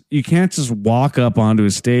 because you can't just walk up onto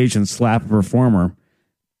a stage and slap a performer.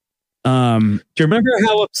 Do you remember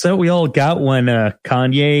how upset we all got when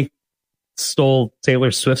Kanye stole Taylor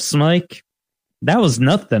Swift's mic? That was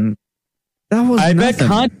nothing. That was I nothing.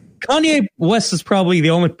 bet Kanye West is probably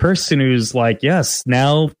the only person who's like, yes,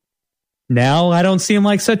 now I don't see him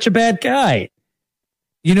like such a bad guy.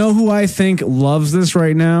 You know who I think loves this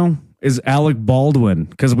right now is Alec Baldwin,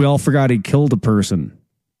 because we all forgot he killed a person.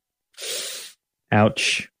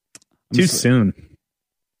 Ouch. Too soon.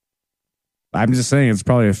 I'm just saying it's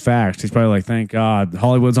probably a fact. He's probably like, thank God,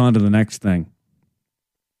 Hollywood's on to the next thing.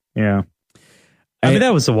 Yeah. I mean,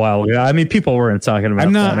 that was a while ago. I mean, people weren't talking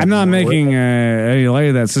about that. I'm not making any light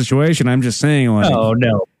of that situation. I'm just saying, like,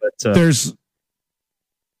 no. But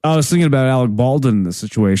I was thinking about Alec Baldwin in the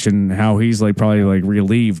situation, how he's like probably like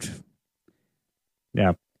relieved.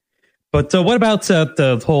 Yeah. But what about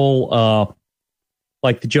the whole,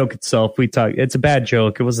 like the joke itself? It's a bad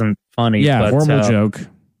joke. It wasn't funny. Yeah, but, horrible joke.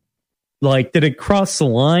 Like, did it cross the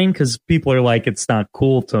line? Because people are like, it's not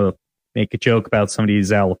cool to make a joke about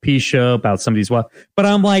somebody's alopecia, about somebody's what? But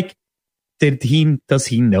I'm like, does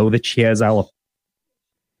he know that she has alopecia?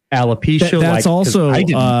 That's like, also I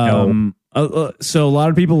didn't know. So a lot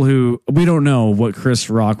of people who we don't know what Chris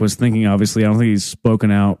Rock was thinking. Obviously, I don't think he's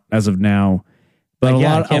spoken out as of now. But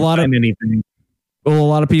a lot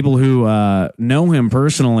of people who know him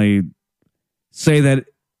personally say that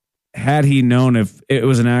had he known if it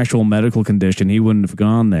was an actual medical condition, he wouldn't have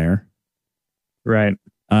gone there. Right.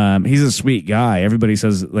 He's a sweet guy. Everybody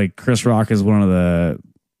says like Chris Rock is one of the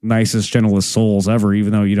nicest, gentlest souls ever.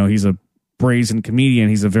 Even though he's a brazen comedian,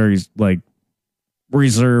 he's a very like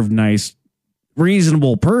reserved, nice,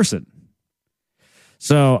 reasonable person.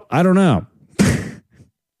 So I don't know.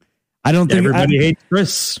 I don't think everybody hates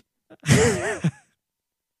Chris.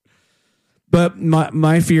 But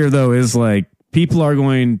my fear though is like people are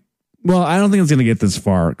going. Well, I don't think it's going to get this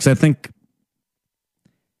far because I think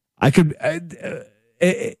I could.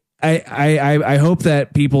 I hope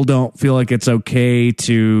that people don't feel like it's okay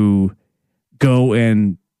to go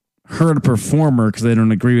and hurt a performer because they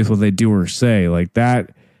don't agree with what they do or say. Like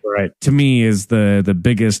that, right? To me, is the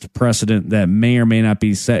biggest precedent that may or may not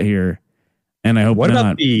be set here. And I hope what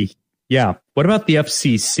not. About what about the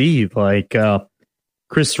FCC? Like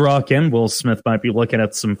Chris Rock and Will Smith might be looking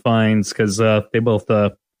at some fines because they both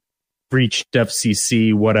breached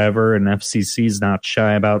FCC whatever, and FCC's not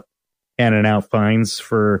shy about handing out fines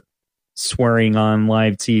for swearing on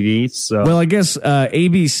live TV. So, well, I guess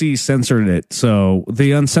ABC censored it, so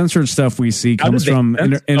the uncensored stuff we see comes from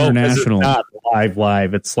international. It's not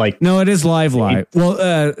live. It's like no, it is live. Well,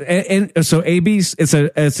 and so ABC,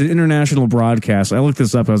 it's an international broadcast. I looked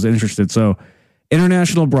this up. I was interested. So,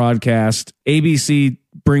 international broadcast. ABC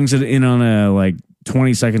brings it in on a like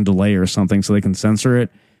 20-second delay or something, so they can censor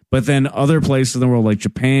it. But then other places in the world, like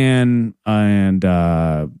Japan and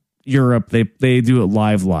Europe, they do it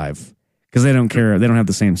live because they don't care. They don't have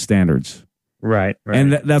the same standards. Right.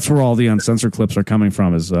 And that's where all the uncensored clips are coming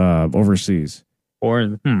from is overseas.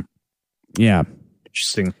 Yeah.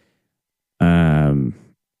 Interesting. Yeah.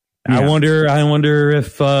 I wonder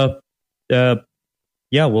if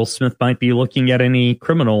Will Smith might be looking at any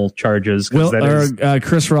criminal charges.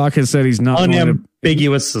 Chris Rock has said he's not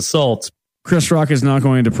unambiguous assault. Chris Rock is not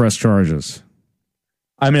going to press charges.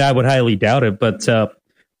 I mean, I would highly doubt it, but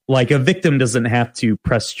like a victim doesn't have to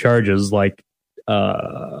press charges. Like,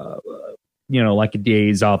 like a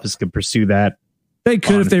DA's office could pursue that. They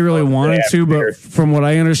could if they really wanted to, but from what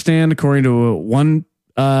I understand, according to one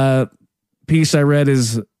piece I read,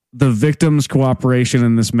 is the victim's cooperation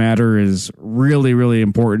in this matter is really, really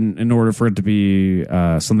important in order for it to be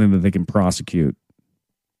something that they can prosecute.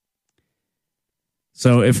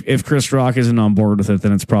 So if Chris Rock isn't on board with it,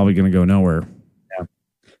 then it's probably going to go nowhere. Yeah.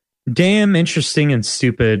 Damn interesting and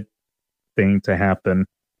stupid thing to happen.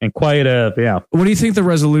 And quite What do you think the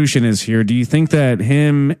resolution is here? Do you think that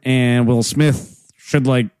him and Will Smith should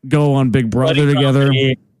like go on Big Brother together?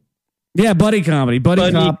 Comedy. Yeah, buddy comedy.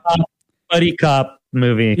 Buddy cop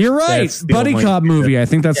movie. You're right. Buddy cop movie. I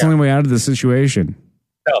think that's the only way out of the situation.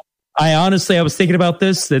 I was thinking about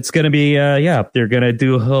this. It's going to be, they're going to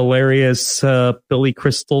do a hilarious Billy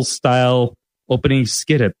Crystal style opening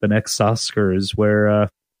skit at the next Oscars where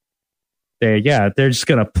they're just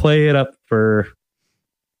going to play it up for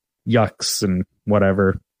yucks and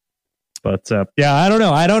whatever. But I don't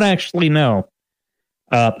know. I don't actually know.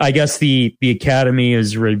 I guess the Academy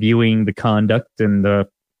is reviewing the conduct and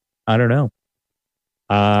I don't know.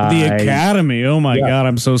 The Academy. Oh my God.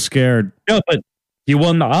 I'm so scared. No, but you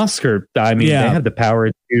won the Oscar. I mean, they have the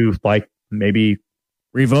power to like maybe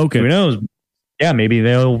revoke it. Who knows? Yeah, maybe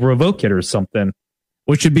they'll revoke it or something.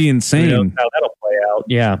 Which would be insane. Who knows how that'll play out?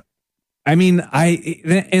 Yeah. I mean,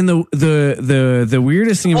 the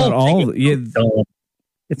weirdest thing about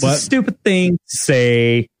it's a stupid thing to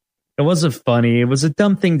say. It wasn't funny. It was a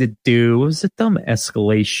dumb thing to do. It was a dumb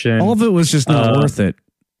escalation. All of it was just not worth it.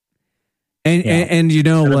 And you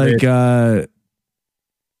know, like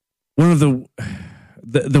one of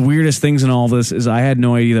the weirdest things in all this is I had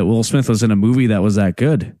no idea that Will Smith was in a movie that was that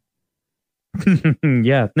good.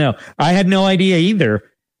 Yeah, no, I had no idea either.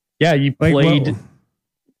 Yeah, you played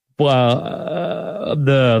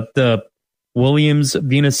the Williams,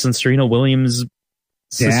 Venus and Serena Williams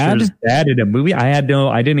sister's dad in a movie. I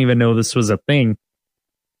didn't even know this was a thing.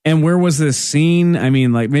 And where was this scene? I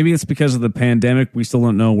mean, like maybe it's because of the pandemic. We still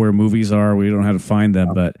don't know where movies are. We don't know how to find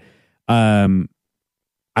them, but I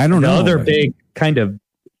don't know. The other big kind of,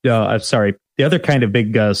 the other kind of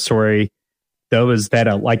big story though is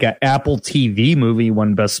that like an Apple TV movie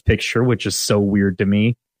won Best Picture, which is so weird to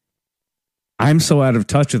me. I'm so out of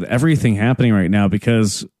touch with everything happening right now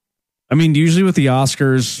because, I mean, usually with the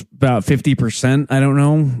Oscars, about 50%, I don't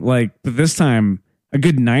know. Like, but this time, a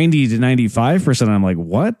good 90 to 95%, I'm like,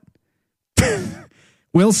 what?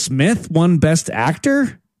 Will Smith won Best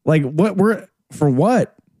Actor? Like, for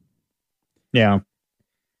what? Yeah.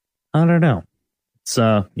 I don't know. It's,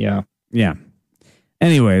 yeah. Yeah.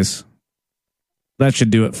 Anyways, that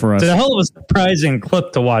should do it for us. It's a hell of a surprising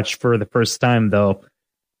clip to watch for the first time, though.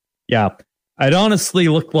 Yeah. It honestly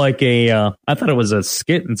looked like I thought it was a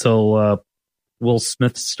skit until Will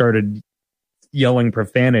Smith started yelling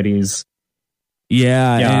profanities.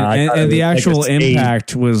 Yeah, and the actual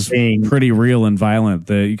impact was pretty real and violent.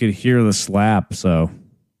 You could hear the slap, so.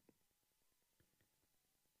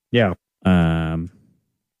 Yeah.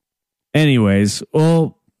 Anyways,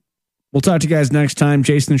 we'll talk to you guys next time.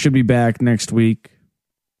 Jason should be back next week.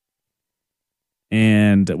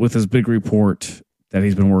 And with his big report that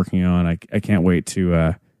he's been working on. I can't wait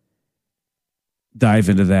to dive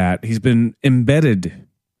into that. He's been embedded.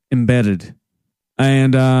 And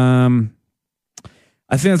I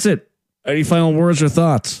think that's it. Any final words or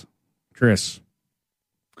thoughts, Chris?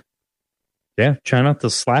 Yeah, try not to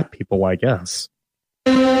slap people, I guess.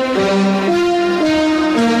 I'm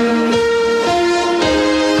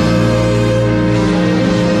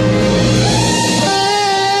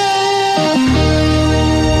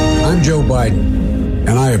Joe Biden,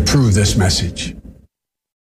 and I approve this message.